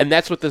 And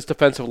that's what this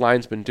defensive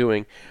line's been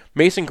doing.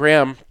 Mason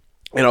Graham,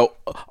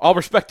 all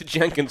respect to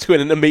Jenkins, who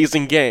had an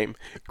amazing game.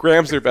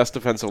 Graham's their best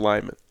defensive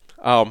lineman.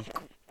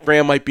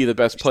 Graham might be the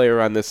best player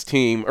on this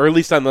team, or at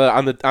least on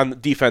the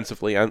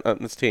defensively on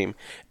this team.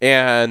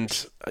 And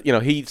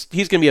he's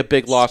going to be a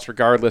big loss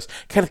regardless.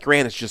 Kenneth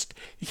Grant is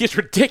he's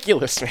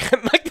ridiculous,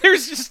 man. Like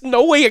there's just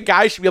no way a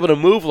guy should be able to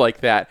move like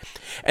that.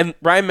 And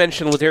Ryan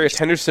mentioned Ladarius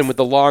Henderson with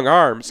the long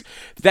arms.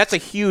 That's a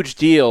huge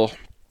deal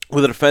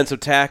with a defensive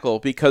tackle,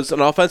 because an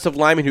offensive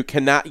lineman who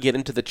cannot get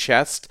into the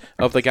chest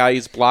of the guy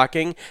he's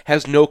blocking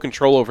has no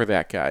control over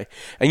that guy.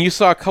 And you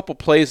saw a couple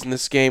plays in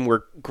this game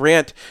where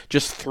Grant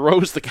just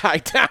throws the guy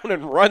down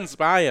and runs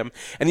by him,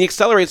 and he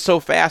accelerates so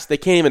fast they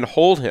can't even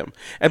hold him.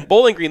 And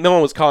Bowling Green, no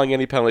one was calling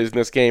any penalties in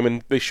this game,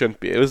 and they shouldn't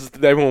be.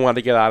 Everyone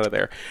wanted to get out of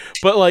there.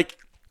 But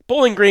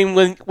Bowling Green,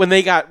 when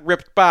they got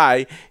ripped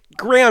by,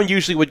 Graham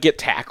usually would get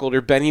tackled,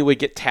 or Benny would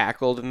get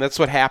tackled, and that's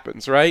what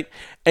happens, right?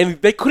 And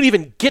they couldn't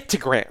even get to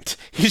Grant.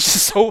 He's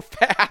just so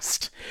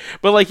fast.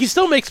 But, he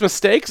still makes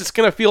mistakes. It's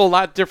going to feel a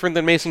lot different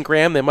than Mason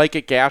Graham. They might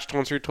get gashed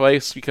once or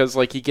twice because,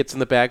 he gets in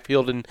the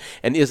backfield and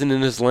isn't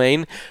in his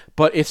lane.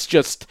 But it's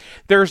just,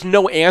 there's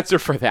no answer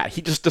for that.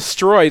 He just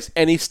destroys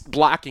any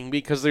blocking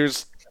because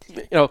there's,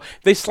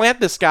 they slant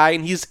this guy,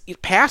 and he's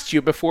past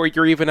you before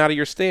you're even out of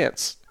your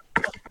stance.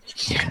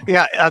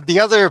 Yeah, the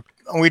other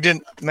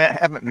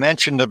haven't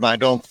mentioned him. I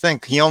don't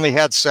think he only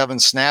had 7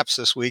 snaps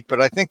this week,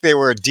 but I think they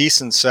were a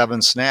decent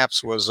 7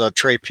 snaps. Was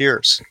Trey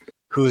Pierce,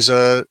 who's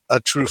a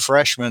true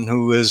freshman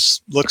who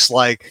looks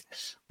like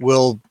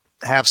will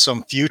have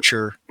some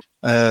future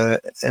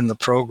in the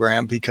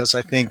program, because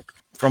I think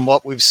from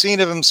what we've seen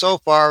of him so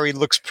far, he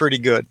looks pretty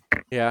good.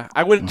 Yeah,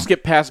 I wouldn't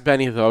skip past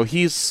Benny though.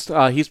 He's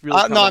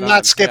really no, I'm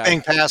not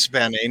skipping past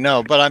Benny.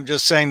 No, but I'm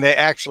just saying they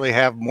actually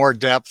have more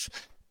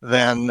depth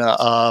than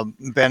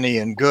Benny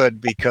and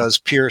Goode, because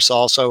Pierce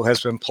also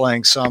has been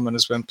playing some and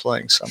has been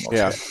playing some.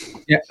 Yeah.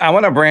 Yeah, I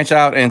want to branch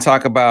out and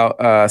talk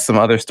about some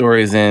other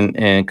stories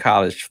in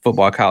college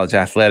football, college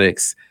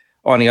athletics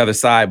on the other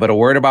side. But a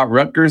word about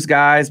Rutgers,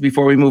 guys,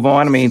 before we move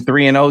on. I mean,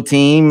 3-0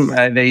 team.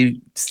 They,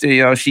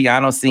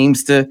 Schiano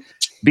seems to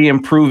be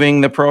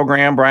improving the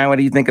program. Brian, what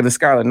do you think of the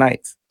Scarlet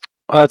Knights?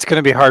 Well, it's going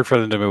to be hard for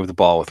them to move the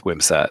ball with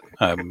Wimsatt.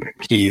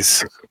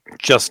 He's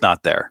just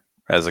not there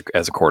as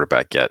a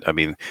quarterback yet. I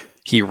mean,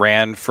 he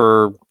ran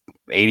for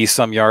 80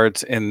 some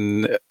yards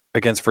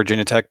against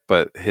Virginia Tech,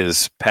 but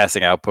his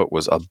passing output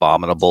was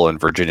abominable, and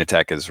Virginia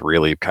Tech is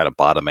really kind of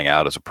bottoming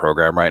out as a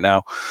program right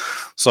now.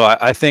 So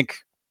I think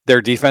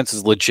their defense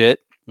is legit.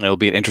 It'll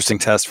be an interesting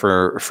test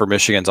for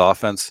Michigan's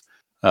offense.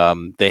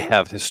 They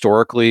have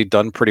historically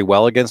done pretty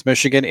well against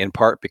Michigan, in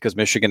part because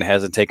Michigan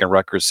hasn't taken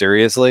Rutgers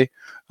seriously.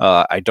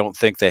 I don't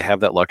think they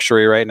have that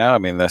luxury right now. I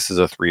mean, this is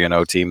a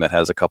 3-0 team that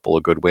has a couple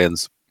of good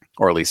wins,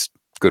 or at least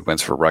good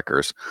wins for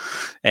Rutgers.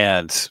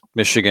 And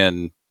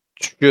Michigan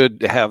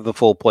should have the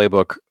full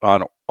playbook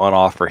on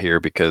offer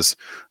here, because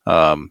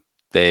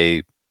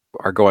they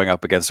are going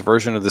up against a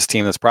version of this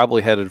team that's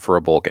probably headed for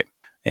a bowl game.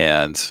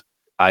 And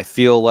I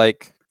feel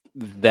like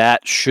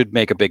that should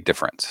make a big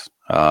difference.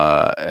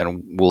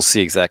 And we'll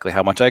see exactly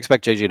how much. I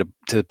expect JJ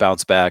to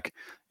bounce back,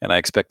 and I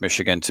expect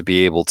Michigan to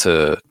be able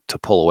to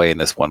pull away in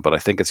this one, but I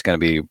think it's going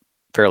to be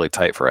fairly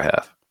tight for a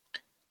half.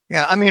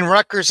 Yeah, I mean,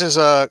 Rutgers is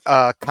a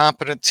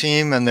competent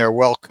team, and they're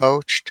well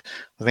coached.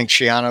 I think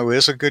Schiano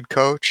is a good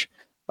coach.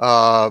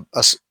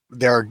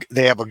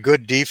 They have a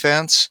good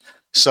defense,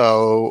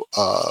 so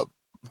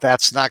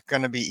that's not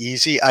going to be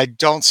easy. I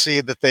don't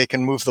see that they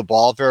can move the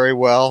ball very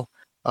well.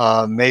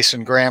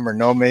 Mason Graham or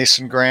no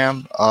Mason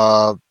Graham.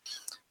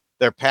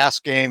 Their pass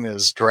game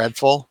is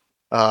dreadful,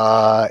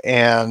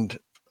 and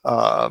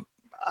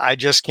I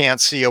just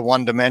can't see a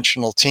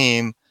one-dimensional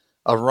team,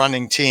 a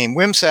running team.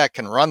 Wimsatt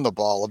can run the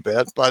ball a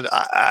bit, but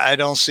I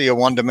don't see a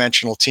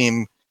one-dimensional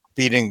team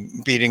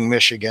beating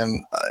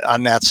Michigan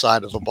on that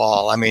side of the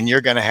ball. I mean, you're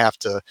going to have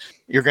to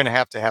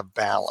have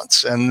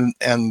balance,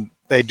 and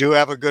they do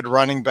have a good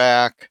running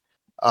back.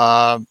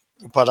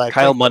 But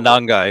Kyle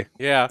Monangai.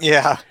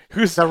 Yeah.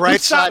 Who's the right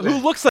side? Who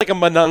looks like a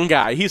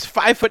Monangai? He's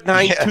 5'9",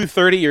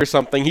 230 or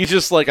something. He's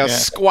just like a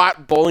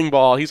squat bowling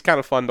ball. He's kind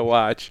of fun to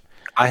watch.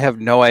 I have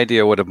no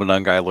idea what a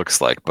Monangai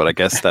looks like, but I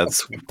guess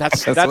that's what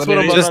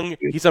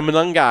he's a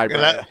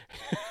Monangai.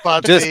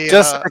 But just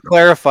to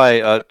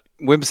clarify,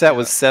 Wimsatt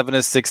was 7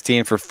 of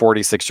 16 for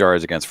 46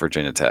 yards against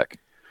Virginia Tech.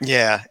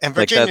 Yeah, and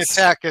Virginia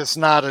Tech is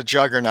not a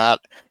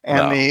juggernaut,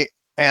 and the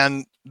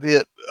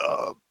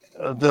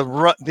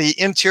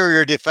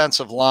interior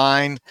defensive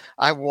line.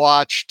 I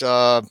watched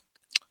the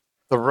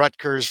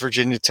Rutgers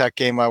Virginia Tech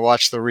game. I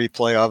watched the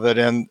replay of it,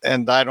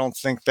 and I don't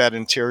think that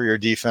interior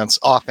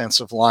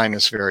offensive line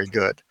is very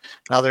good.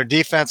 Now their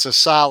defense is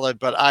solid,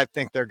 but I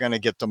think they're going to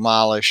get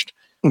demolished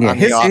on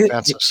the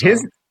offensive side.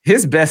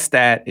 His best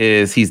stat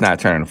is he's not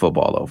turning the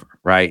football over,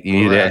 right?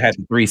 He had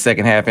 3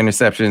 second half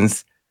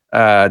interceptions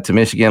to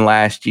Michigan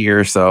last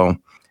year, so.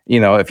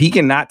 If he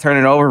can not turn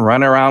it over,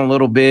 run around a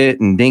little bit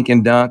and dink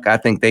and dunk, I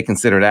think they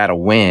consider that a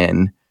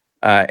win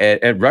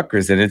at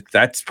Rutgers. And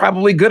that's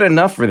probably good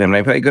enough for them.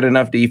 They play good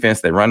enough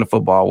defense. They run the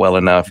football well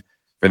enough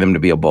for them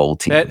to be a bowl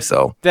team.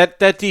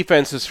 That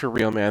defense is for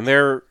real, man.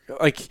 They're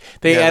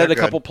added a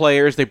couple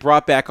players. They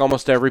brought back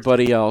almost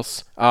everybody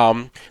else.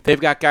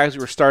 They've got guys who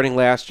were starting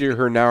last year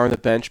who are now on the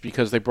bench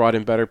because they brought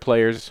in better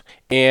players.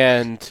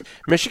 And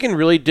Michigan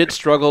really did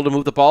struggle to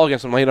move the ball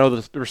against them. I know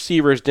the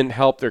receivers didn't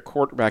help their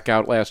quarterback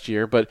out last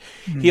year, but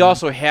he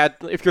also had,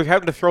 if you're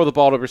having to throw the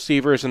ball to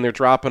receivers and they're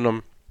dropping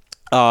them,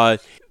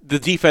 the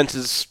defense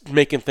is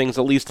making things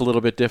at least a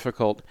little bit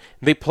difficult.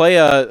 They play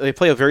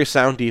a very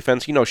sound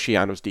defense.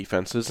 Schiano's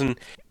defenses, and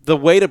the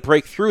way to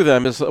break through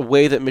them is a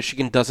way that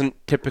Michigan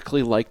doesn't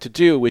typically like to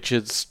do, which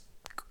is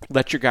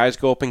let your guys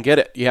go up and get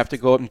it. You have to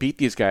go up and beat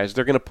these guys.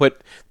 They're going to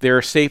put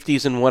their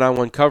safeties in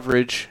one-on-one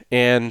coverage,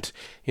 and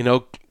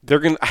they're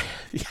going to.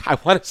 I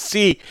want to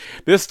see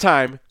this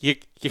time. You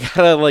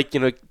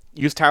gotta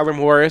use Tyler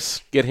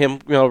Morris, get him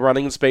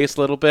running in space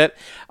a little bit.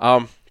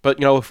 But,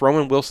 if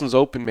Roman Wilson's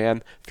open,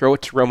 man, throw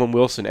it to Roman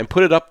Wilson and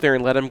put it up there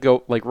and let him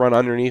go, run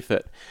underneath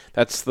it.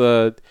 That's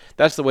the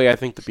way I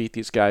think to beat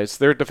these guys.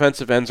 Their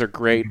defensive ends are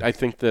great. I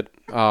think that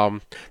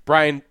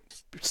Brian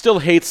still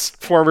hates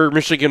former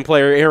Michigan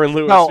player Aaron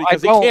Lewis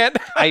because he can't.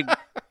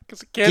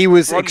 He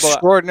was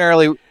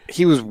extraordinarily.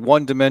 He was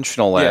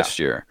one-dimensional last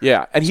year.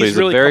 Yeah, and he's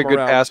really a very come good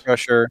around. pass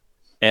rusher.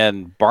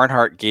 and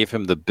Barnhart gave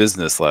him the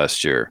business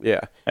last year.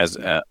 Yeah, as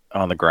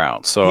on the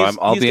ground. So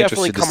I'll be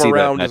interested to see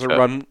that. He's definitely come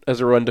around as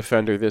a run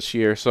defender this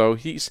year. So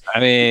he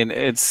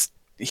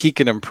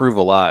can improve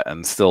a lot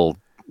and still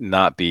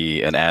not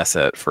be an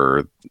asset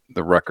for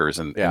the Rutgers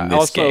in this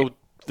also game.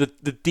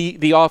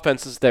 the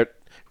offenses that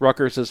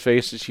Rutgers has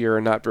faced this year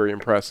are not very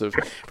impressive.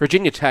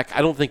 Virginia Tech,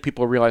 I don't think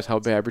people realize how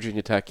bad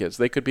Virginia Tech is.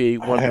 They could be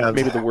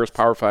maybe the worst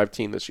Power 5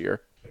 team this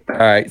year. All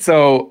right,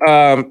 so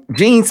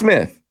Gene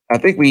Smith, I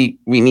think we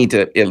need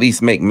to at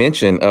least make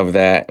mention of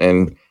that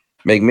and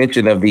make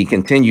mention of the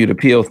continued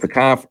appeals to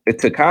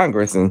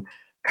Congress, and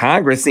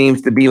Congress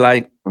seems to be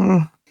like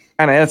kind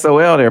of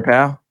SOL there,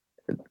 pal.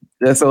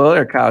 SOL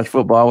there, college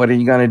football. What are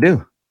you going to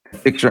do?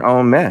 Fix your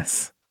own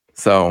mess.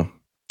 So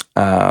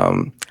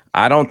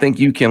I don't think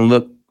you can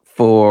look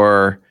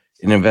for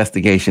an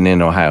investigation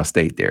in Ohio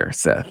State there,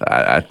 Seth.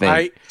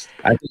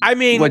 I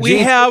mean, we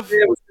have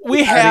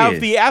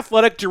the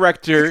athletic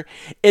director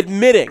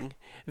admitting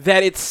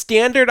that it's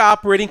standard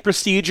operating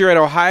procedure at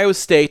Ohio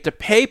State to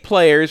pay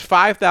players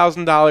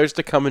 $5,000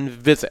 to come and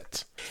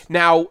visit.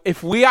 Now,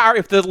 if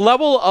the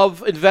level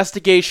of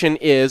investigation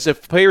is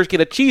if players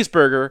get a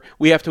cheeseburger,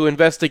 we have to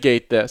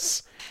investigate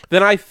this,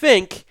 then I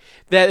think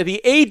that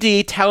the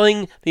AD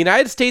telling the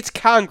United States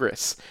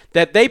Congress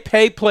that they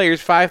pay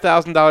players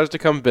 $5,000 to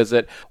come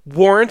visit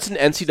warrants an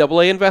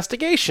NCAA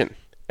investigation.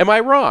 Am I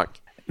wrong?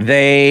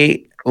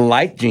 They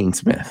like Gene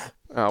Smith.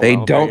 They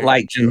don't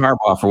like Jim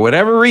Harbaugh for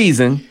whatever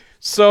reason.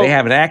 So they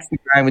have an axe to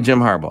grind with Jim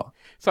Harbaugh.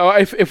 So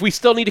if we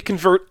still need to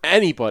convert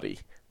anybody,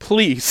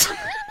 please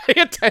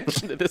pay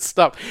attention to this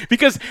stuff.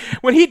 Because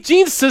when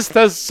Gene says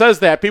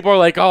that, people are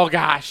like, oh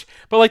gosh.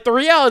 But like the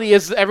reality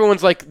is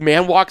everyone's like,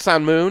 man walks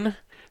on moon.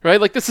 Right?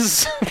 Like this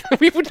is,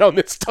 we've known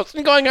this stuff's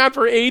been going on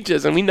for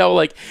ages, and we know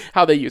like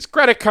how they use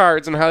credit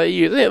cards and how they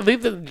use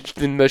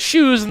the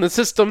shoes and the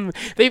system.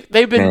 They've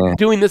been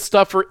doing this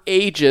stuff for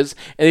ages,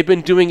 and they've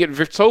been doing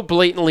it so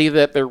blatantly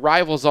that their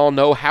rivals all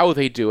know how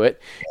they do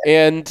it.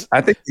 And I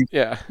think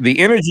the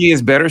energy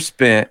is better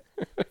spent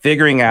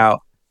figuring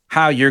out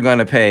how you're going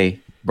to pay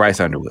Bryce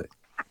Underwood.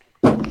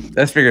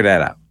 Let's figure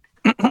that out.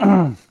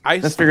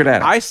 Let's figure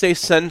that out. I say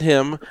send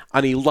him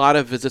on a lot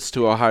of visits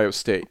to Ohio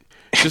State.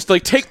 Just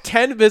like take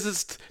 10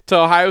 visits to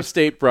Ohio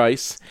State,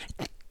 Bryce.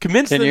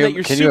 Convince them that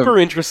you're super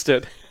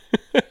interested.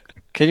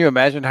 Can you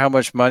imagine how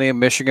much money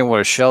Michigan would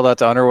have shelled out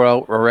to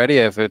Underwood already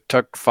if it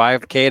took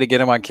 $5,000 to get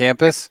him on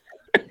campus?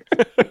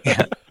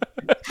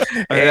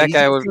 That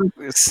guy was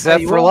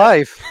set for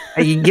life.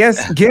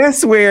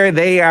 Guess where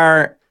they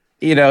are,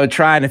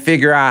 trying to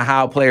figure out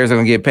how players are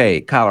going to get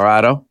paid?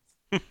 Colorado.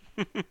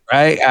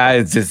 Right?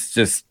 It's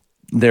just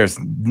there's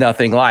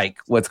nothing like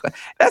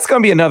that's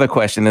going to be another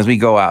question as we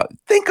go out.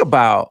 Think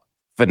about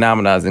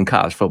phenomena in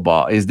college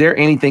football. Is there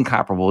anything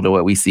comparable to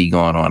what we see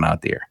going on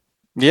out there?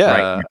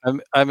 Yeah. Right?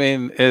 I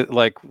mean,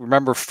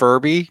 remember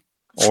Furby?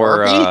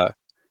 Or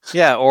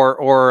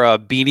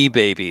Beanie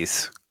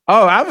Babies.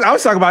 Oh, I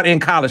was talking about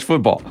in college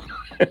football.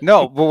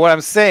 No, but what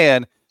I'm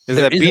saying is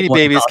that Beanie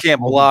Babies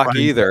can't block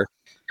either.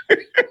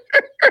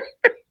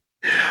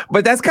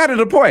 But that's kind of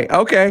the point.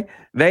 Okay.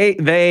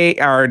 They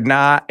are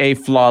not a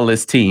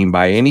flawless team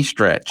by any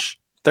stretch.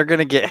 They're going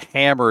to get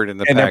hammered in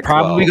the and they're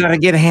probably going to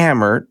get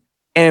hammered.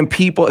 And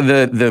people,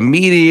 the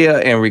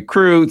media and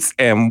recruits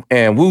and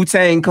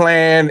Wu-Tang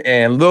Clan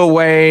and Lil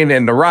Wayne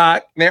and The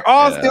Rock, they're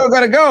all still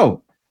going to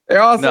go.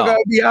 They're all still going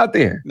to be out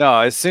there. No,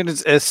 as soon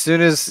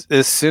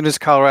as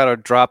Colorado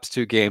drops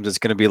 2 games, it's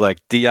going to be like,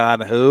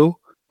 Dion who?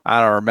 I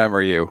don't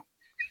remember you.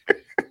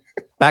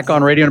 Back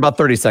on radio in about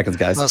 30 seconds,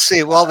 guys.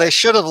 They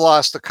should have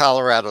lost to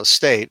Colorado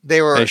State.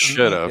 They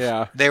should have.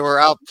 Yeah. They were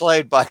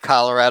outplayed by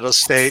Colorado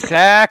State.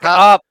 Back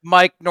up,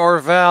 Mike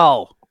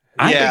Norvell.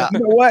 You know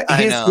what?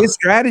 His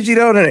strategy,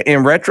 though,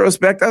 in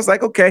retrospect, I was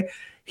like, okay,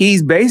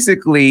 he's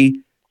basically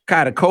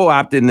kind of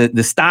co-opting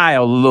the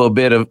style a little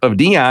bit of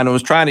Dion and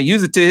was trying to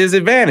use it to his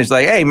advantage.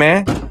 Like, hey,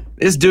 man,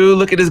 this dude,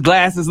 look at his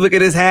glasses, look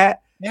at his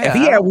hat. Yeah. If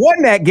he had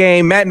won that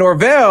game, Matt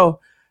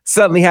Norvell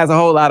suddenly has a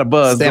whole lot of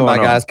buzz. Stand by,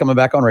 guys, coming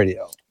back on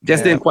radio.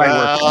 Just didn't quite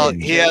work.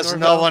 He has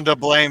no one to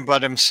blame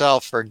but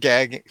himself for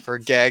gagging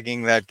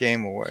that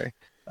game away.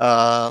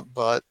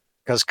 But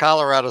because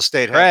Colorado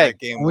State had that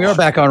game. We are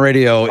back on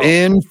radio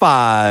in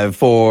 5,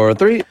 4,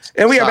 3.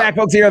 And we are back,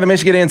 folks, here on the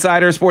Michigan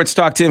Insider Sports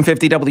Talk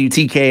 1050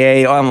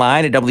 WTKA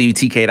online at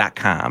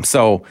WTK.com.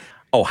 So,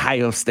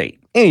 Ohio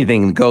State,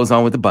 anything that goes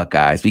on with the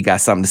Buckeyes, we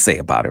got something to say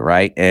about it,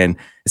 right? And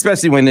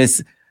especially when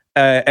this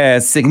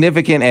as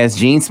significant as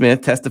Gene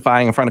Smith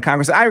testifying in front of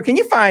Congress. Ira, can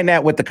you find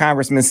out what the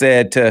congressman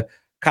said to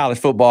college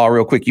football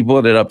real quick? You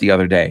pulled it up the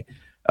other day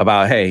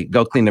about, hey,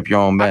 go clean up your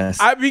own mess.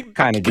 I mean,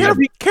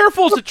 be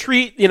careful to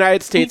treat the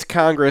United States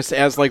Congress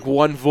as like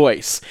one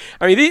voice.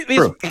 I mean, this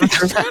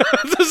is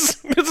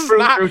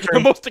not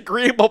the most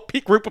agreeable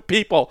group of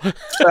people.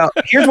 So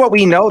here's what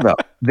we know, though.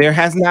 There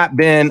has not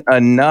been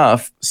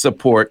enough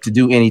support to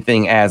do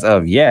anything as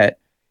of yet.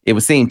 It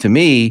would seem to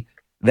me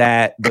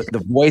that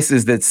the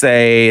voices that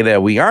say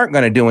that we aren't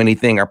going to do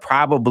anything are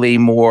probably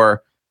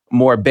more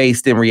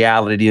based in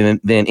reality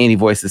than any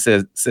voice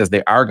that says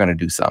they are going to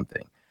do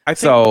something.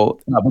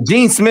 But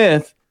Gene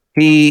Smith,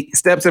 he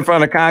steps in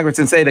front of Congress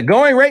and say the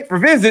going rate for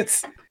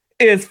visits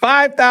is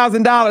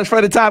 $5,000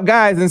 for the top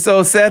guys. And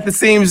so, Seth, it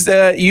seems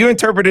you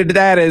interpreted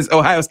that as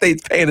Ohio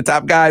State's paying the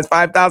top guys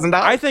 $5,000.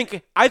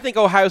 I think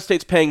Ohio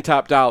State's paying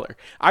top dollar.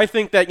 I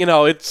think that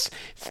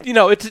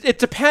it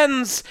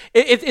depends.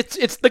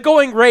 It's the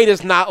going rate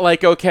is not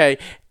like, okay,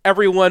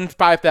 everyone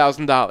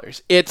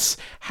 $5,000. It's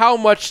how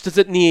much do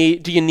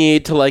you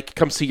need to like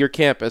come see your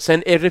campus?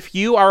 And if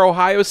you are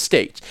Ohio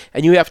State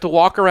and you have to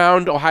walk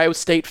around Ohio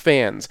State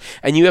fans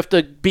and you have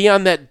to be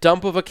on that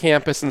dump of a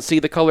campus and see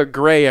the color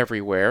gray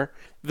everywhere,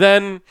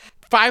 then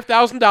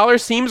 $5,000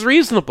 seems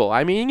reasonable.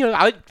 I mean,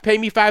 I'd pay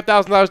me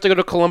 $5,000 to go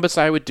to Columbus,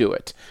 I would do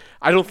it.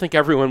 I don't think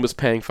everyone was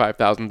paying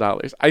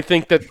 $5,000. I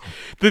think that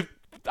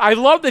I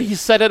love that he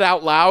said it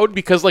out loud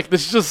because like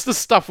this is just the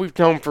stuff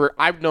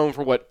I've known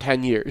for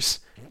 10 years.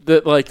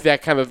 That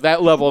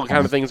level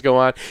kind of things go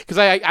on because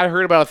I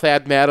heard about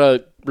Thad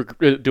Matta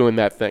doing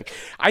that thing.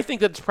 I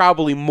think that's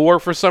probably more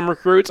for some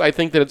recruits. I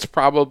think that it's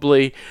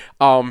probably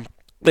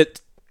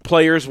that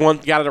players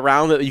got it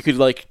around that you could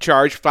like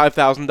charge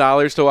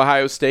 $5,000 to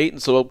Ohio State,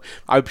 and so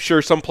I'm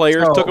sure some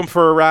players took him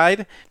for a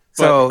ride.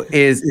 So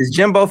is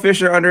Jimbo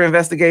Fisher under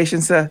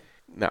investigation, Seth?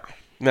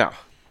 No.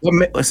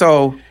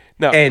 So.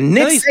 No. And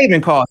Nick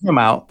Saban called him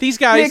out. These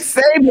guys, Nick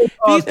Saban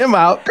called him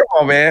out. Come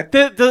on, man.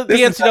 The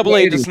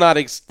NCAA does not.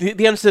 The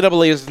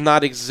NCAA does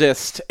not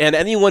exist, and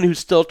anyone who's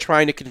still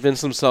trying to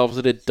convince themselves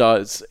that it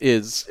does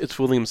is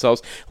fooling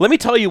themselves. Let me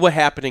tell you what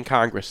happened in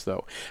Congress,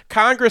 though.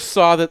 Congress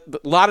saw that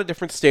a lot of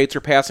different states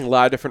are passing a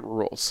lot of different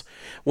rules.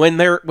 When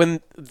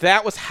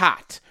that was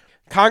hot,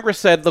 Congress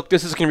said, look,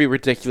 this is going to be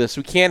ridiculous.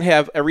 We can't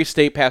have every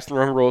state pass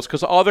their own rules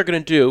because all they're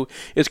going to do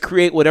is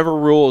create whatever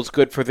rule is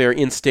good for their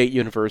in-state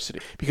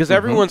university. Because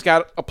everyone's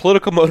got a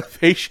political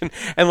motivation.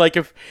 And like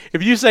if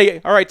you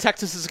say, all right,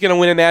 Texas is going to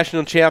win a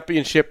national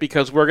championship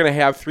because we're going to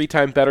have 3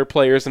 times better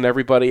players than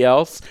everybody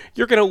else,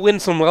 you're going to win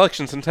some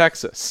elections in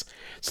Texas.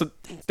 So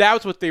that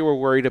was what they were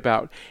worried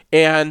about.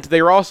 And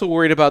they were also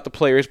worried about the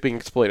players being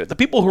exploited. The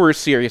people who are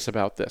serious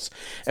about this.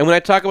 And when I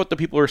talk about the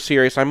people who are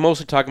serious, I'm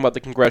mostly talking about the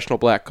Congressional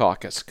Black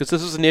Caucus. Because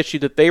this is an issue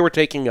that they were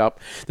taking up,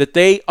 that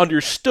they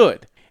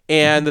understood,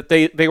 and that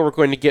they were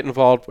going to get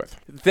involved with.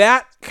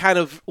 That kind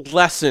of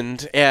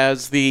lessened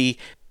as the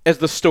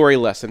story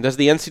lessened, as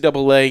the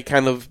NCAA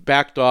kind of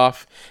backed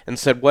off and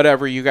said,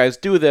 whatever, you guys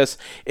do this,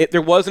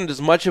 there wasn't as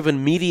much of an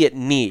immediate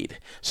need.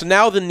 So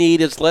now the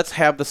need is let's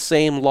have the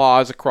same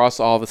laws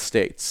across all the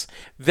states.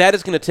 That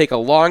is going to take a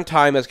long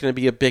time. That's going to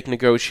be a big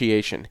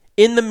negotiation.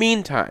 In the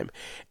meantime,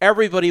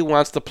 everybody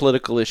wants the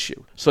political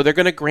issue. So they're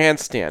going to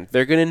grandstand.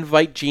 They're going to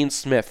invite Gene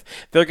Smith.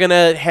 They're going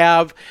to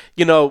have,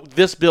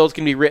 this bill's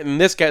going to be written,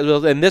 this guy's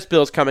bill, and this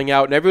bill's coming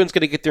out, and everyone's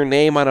going to get their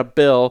name on a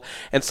bill,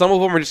 and some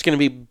of them are just going to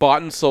be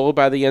bought and sold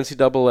by the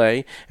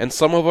NCAA, and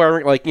some of them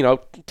are like,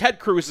 Ted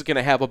Cruz is going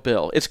to have a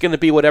bill. It's going to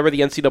be whatever the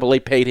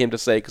NCAA paid him to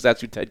say, because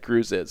that's who Ted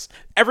Cruz is.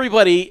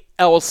 Everybody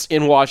else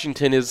in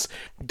Washington is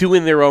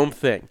doing their own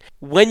thing.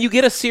 When you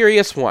get a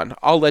serious one,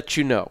 I'll let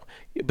you know.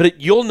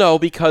 But you'll know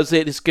because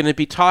it is going to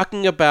be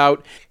talking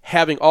about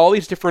having all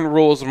these different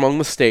rules among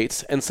the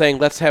states and saying,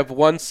 let's have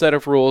one set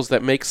of rules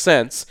that makes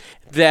sense,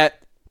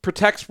 that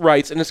protects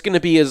rights, and it's going to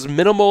be as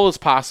minimal as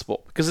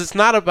possible. Because it's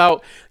not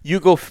about you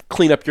go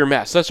clean up your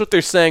mess. That's what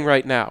they're saying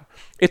right now.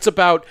 It's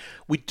about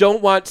we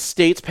don't want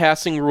states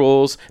passing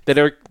rules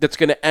that's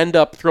going to end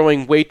up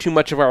throwing way too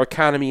much of our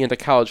economy into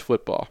college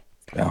football.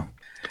 Yeah.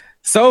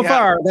 So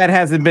far, that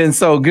hasn't been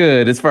so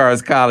good as far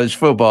as college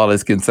football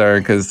is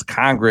concerned because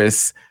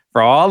Congress,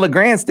 for all the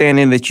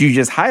grandstanding that you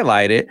just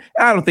highlighted,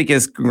 I don't think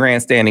it's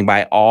grandstanding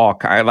by all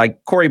kinds.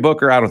 Like Cory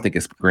Booker, I don't think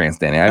it's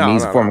grandstanding. I mean,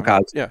 he's a former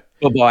college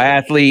football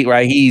athlete,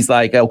 right? He's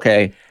like,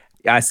 okay,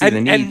 I see the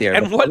need there.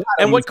 And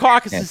what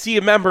caucus is he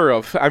a member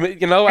of? I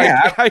mean,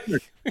 I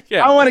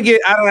don't want to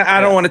get.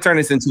 I don't want to turn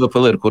this into a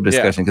political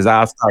discussion because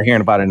I'll start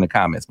hearing about it in the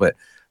comments.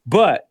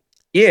 But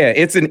yeah,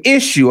 it's an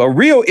issue, a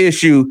real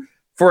issue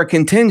for a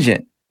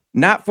contingent,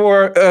 not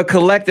for a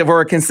collective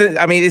or a consent.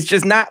 I mean, it's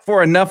just not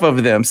for enough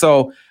of them.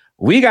 So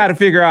we got to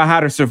figure out how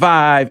to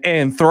survive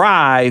and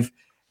thrive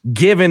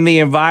given the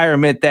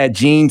environment that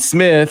Gene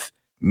Smith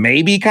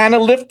maybe kind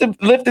of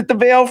lifted the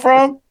veil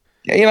from.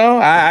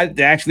 I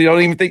actually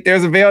don't even think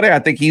there's a veil there. I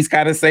think he's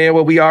kind of saying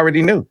what we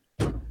already knew.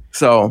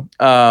 So,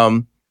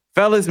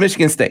 fellas,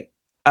 Michigan State,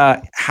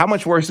 how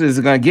much worse is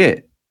it going to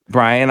get,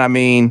 Brian? I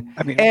mean,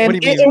 what do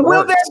you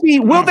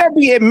mean will there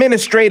be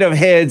administrative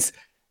heads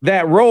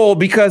that role?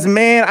 Because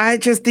man,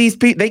 these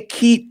people, they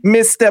keep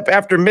misstep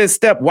after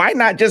misstep. Why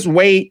not just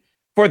wait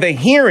for the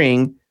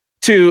hearing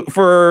to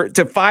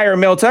fire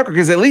Mel Tucker?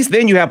 Because at least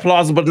then you have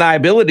plausible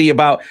deniability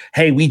about,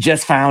 hey, we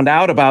just found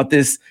out about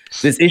this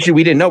issue.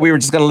 We didn't know. We were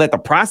just going to let the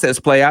process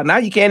play out. Now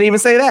you can't even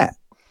say that.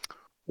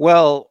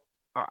 Well,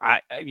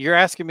 you're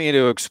asking me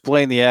to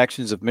explain the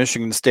actions of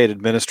Michigan State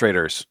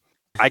administrators.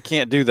 I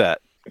can't do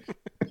that.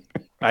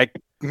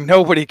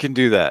 Nobody can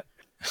do that.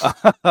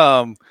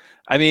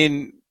 I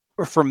mean,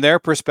 from their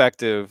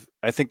perspective,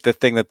 I think the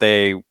thing that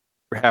they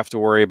have to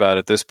worry about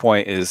at this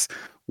point is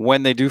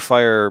when they do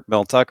fire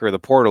Mel Tucker, the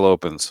portal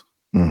opens.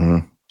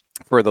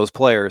 for those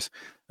players.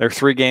 They're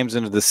 3 games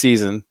into the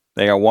season.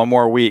 They got 1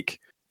 more week.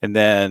 And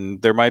then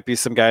there might be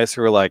some guys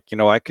who are like,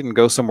 I can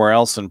go somewhere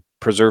else and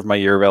preserve my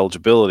year of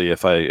eligibility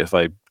if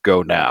I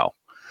go now.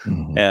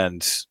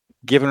 And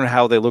given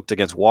how they looked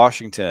against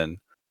Washington,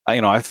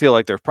 I feel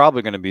like there's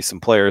probably going to be some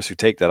players who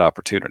take that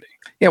opportunity.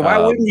 Yeah,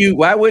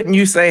 why wouldn't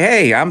you say,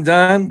 hey, I'm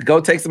done, go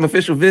take some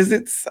official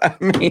visits? I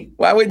mean,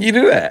 why wouldn't you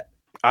do that?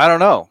 I don't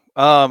know.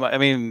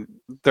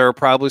 There are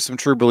probably some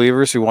true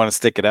believers who want to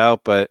stick it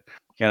out, but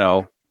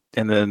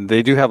and then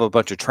they do have a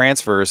bunch of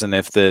transfers, and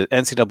if the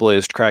NCAA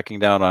is cracking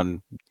down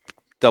on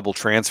double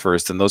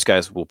transfers, then those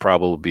guys will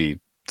probably be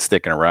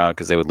sticking around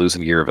because they would lose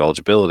a year of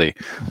eligibility.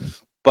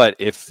 But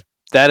if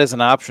that is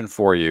an option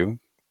for you,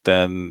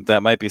 then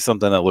that might be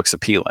something that looks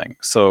appealing.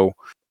 So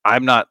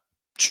I'm not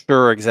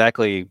sure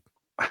exactly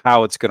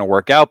how it's going to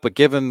work out, but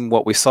given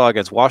what we saw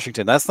against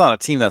Washington, that's not a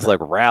team that's like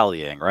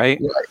rallying, right?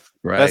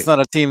 Right. That's not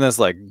a team that's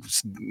like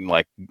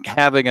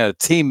having a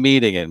team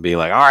meeting and be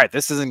like, all right,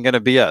 this isn't going to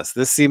be us.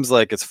 This seems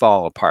like it's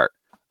falling apart.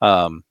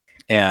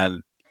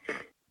 And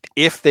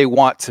if they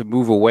want to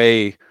move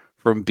away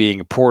from being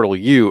a portal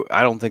U,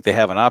 I don't think they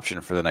have an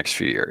option for the next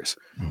few years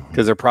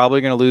because they're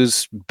probably going to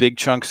lose big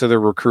chunks of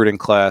their recruiting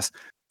class.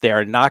 They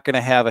are not going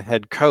to have a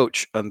head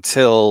coach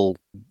until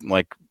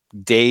like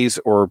days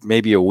or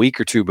maybe a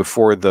week or two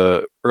before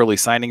the early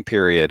signing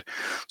period.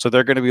 So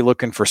they're going to be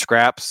looking for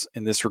scraps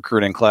in this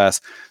recruiting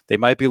class. They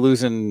might be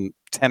losing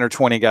 10 or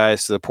 20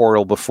 guys to the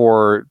portal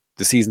before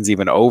the season's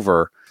even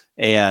over.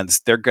 And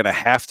they're going to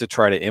have to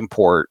try to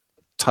import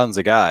tons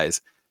of guys.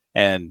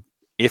 And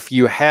if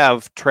you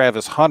have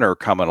Travis Hunter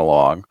coming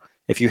along,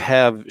 if you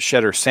have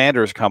Shedder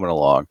Sanders coming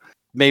along,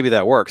 maybe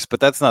that works, but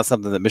that's not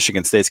something that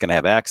Michigan State's going to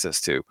have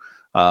access to.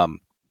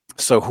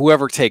 So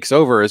whoever takes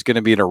over is going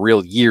to be in a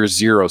real year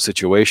zero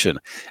situation.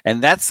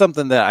 And that's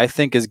something that I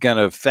think is going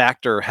to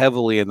factor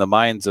heavily in the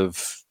minds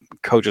of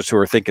coaches who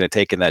are thinking of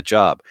taking that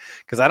job.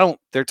 Because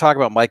they're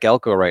talking about Mike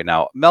Elko right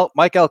now.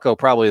 Mike Elko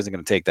probably isn't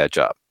going to take that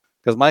job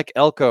because Mike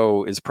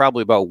Elko is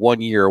probably about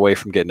 1 year away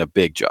from getting a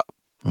big job.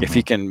 If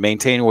he can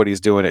maintain what he's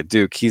doing at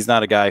Duke, he's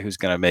not a guy who's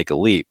going to make a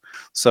leap.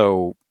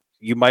 So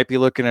you might be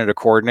looking at a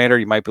coordinator.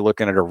 You might be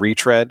looking at a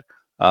retread.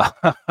 But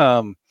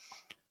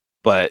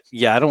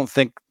yeah, I don't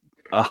think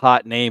a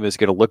hot name is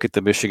going to look at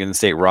the Michigan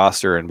State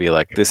roster and be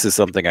like, this is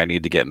something I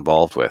need to get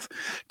involved with.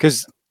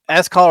 Because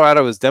as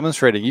Colorado is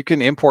demonstrating, you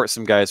can import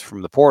some guys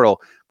from the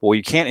portal, but what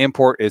you can't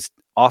import is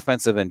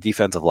offensive and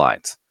defensive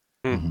lines.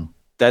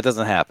 That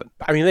doesn't happen.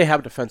 I mean, they have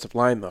a defensive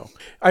line, though.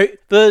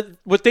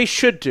 What they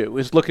should do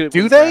is look at.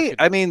 Do they?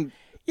 I mean,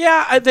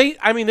 yeah,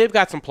 they've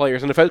got some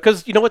players in the defense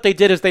because you know what they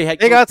did is they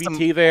got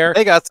BT there.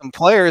 They got some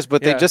players,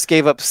 but they just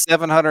gave up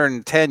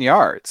 710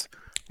 yards,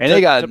 and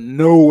they got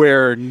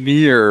nowhere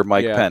near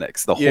Mike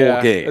Penix the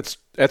whole game.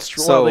 That's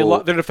true. So,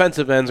 well, their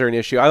defensive ends are an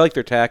issue. I like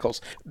their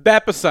tackles.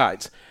 That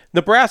besides.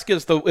 Nebraska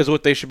is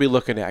what they should be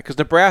looking at because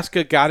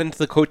Nebraska got into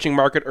the coaching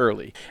market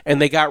early,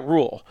 and they got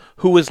Rule,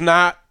 who was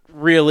not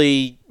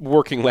really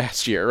working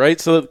last year, right?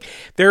 So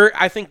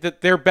I think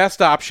that their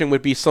best option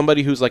would be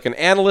somebody who's like an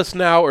analyst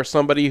now or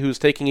somebody who's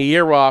taking a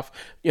year off.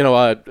 I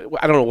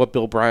don't know what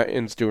Bill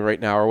Bryant's doing right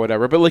now or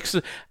whatever, but like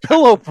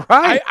Bill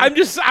O'Brien.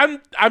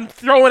 I'm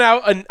throwing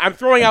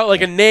out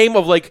like a name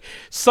of like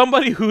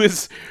somebody who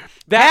is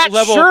that Pat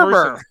level Shermer. of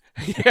person.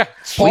 Yeah,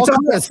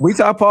 We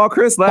talked Paul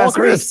Chris last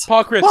week.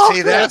 Paul Chris.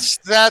 See, that's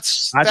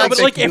but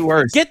like,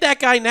 get that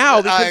guy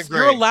now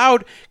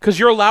because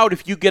you're allowed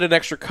if you get an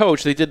extra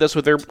coach. They did this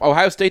with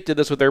Ohio State did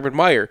this with Urban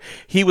Meyer.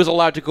 He was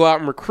allowed to go out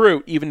and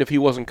recruit even if he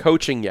wasn't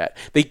coaching yet.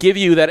 They give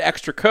you that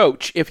extra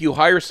coach if you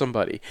hire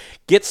somebody.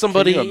 Get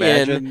somebody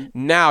in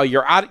now.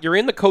 You're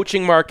in the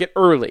coaching market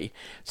early.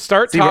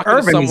 Start talking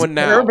to someone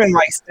now. Urban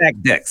likes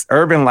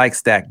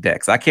stacked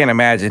decks. I can't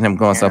imagine him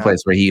going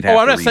someplace where he'd have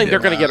I'm not saying they're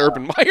going to get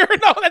Urban Meyer.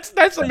 No,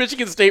 that's a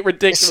Michigan State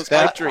ridiculous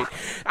pipe dream.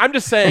 I'm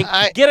just saying,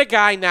 get a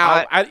guy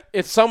now.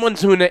 It's someone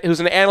who's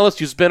an analyst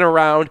who's been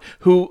around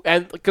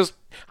because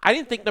I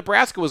didn't think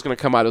Nebraska was going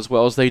to come out as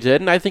well as they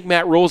did, and I think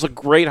Matt Rule is a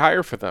great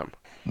hire for them.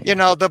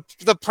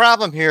 The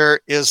problem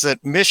here is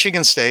that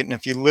Michigan State, and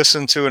if you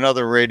listen to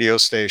another radio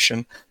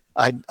station,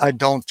 I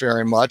don't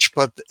very much,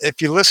 but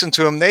if you listen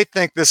to them, they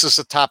think this is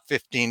a top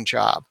 15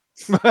 job.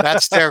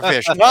 That's their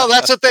vision. Well,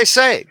 that's what they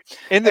say.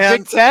 In the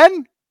Big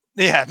Ten?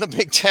 Yeah, the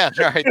Big Ten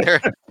right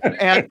there.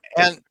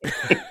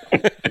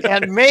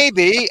 And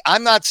maybe,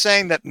 I'm not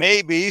saying that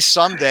maybe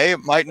someday it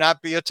might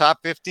not be a top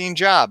 15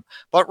 job,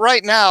 but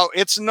right now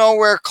it's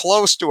nowhere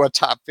close to a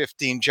top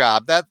 15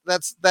 job.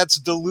 That's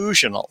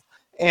delusional.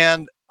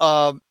 And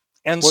so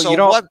you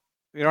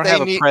don't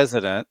have a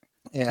president.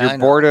 Yeah, your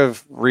board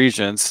of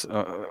regents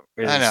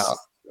is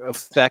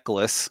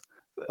feckless.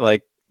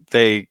 Like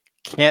they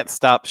can't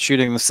stop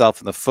shooting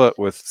themselves in the foot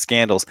with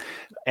scandals.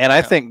 And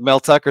I think Mel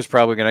Tucker's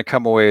probably going to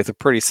come away with a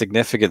pretty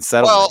significant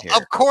settlement here.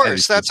 Of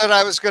course, that's what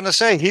I was going to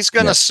say. He's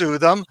going to sue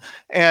them,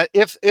 and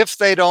if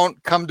they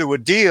don't come to a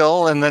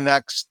deal in the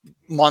next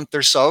month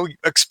or so,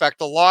 expect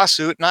a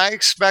lawsuit, and I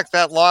expect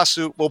that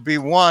lawsuit will be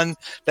one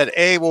that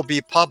will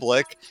be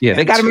public. Yeah,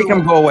 they got to make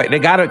him go away. They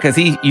got to, because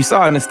you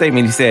saw in the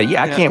statement, he said,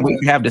 I can't wait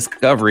to have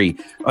discovery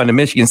on the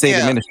Michigan State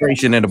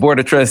Administration and the Board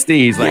of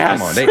Trustees. Like,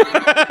 come on. Let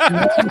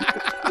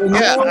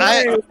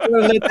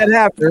that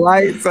happen,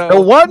 right? So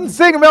the one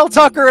thing Mel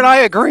Tucker and I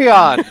agree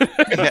on.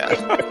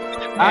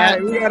 All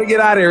right, we got to get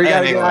out of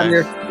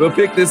here. We'll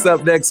pick this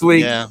up next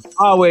week. Yeah.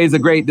 Always a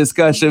great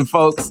discussion,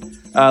 folks.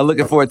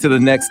 Looking forward to the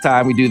next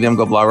time we do the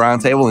Go Blog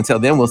Roundtable. Until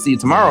then, we'll see you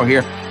tomorrow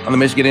here on the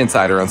Michigan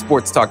Insider on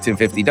Sports Talk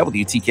 1050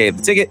 WTKA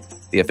The Ticket,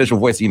 the official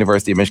voice of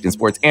University of Michigan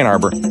Sports Ann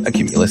Arbor, a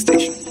Cumulus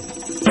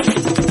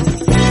station.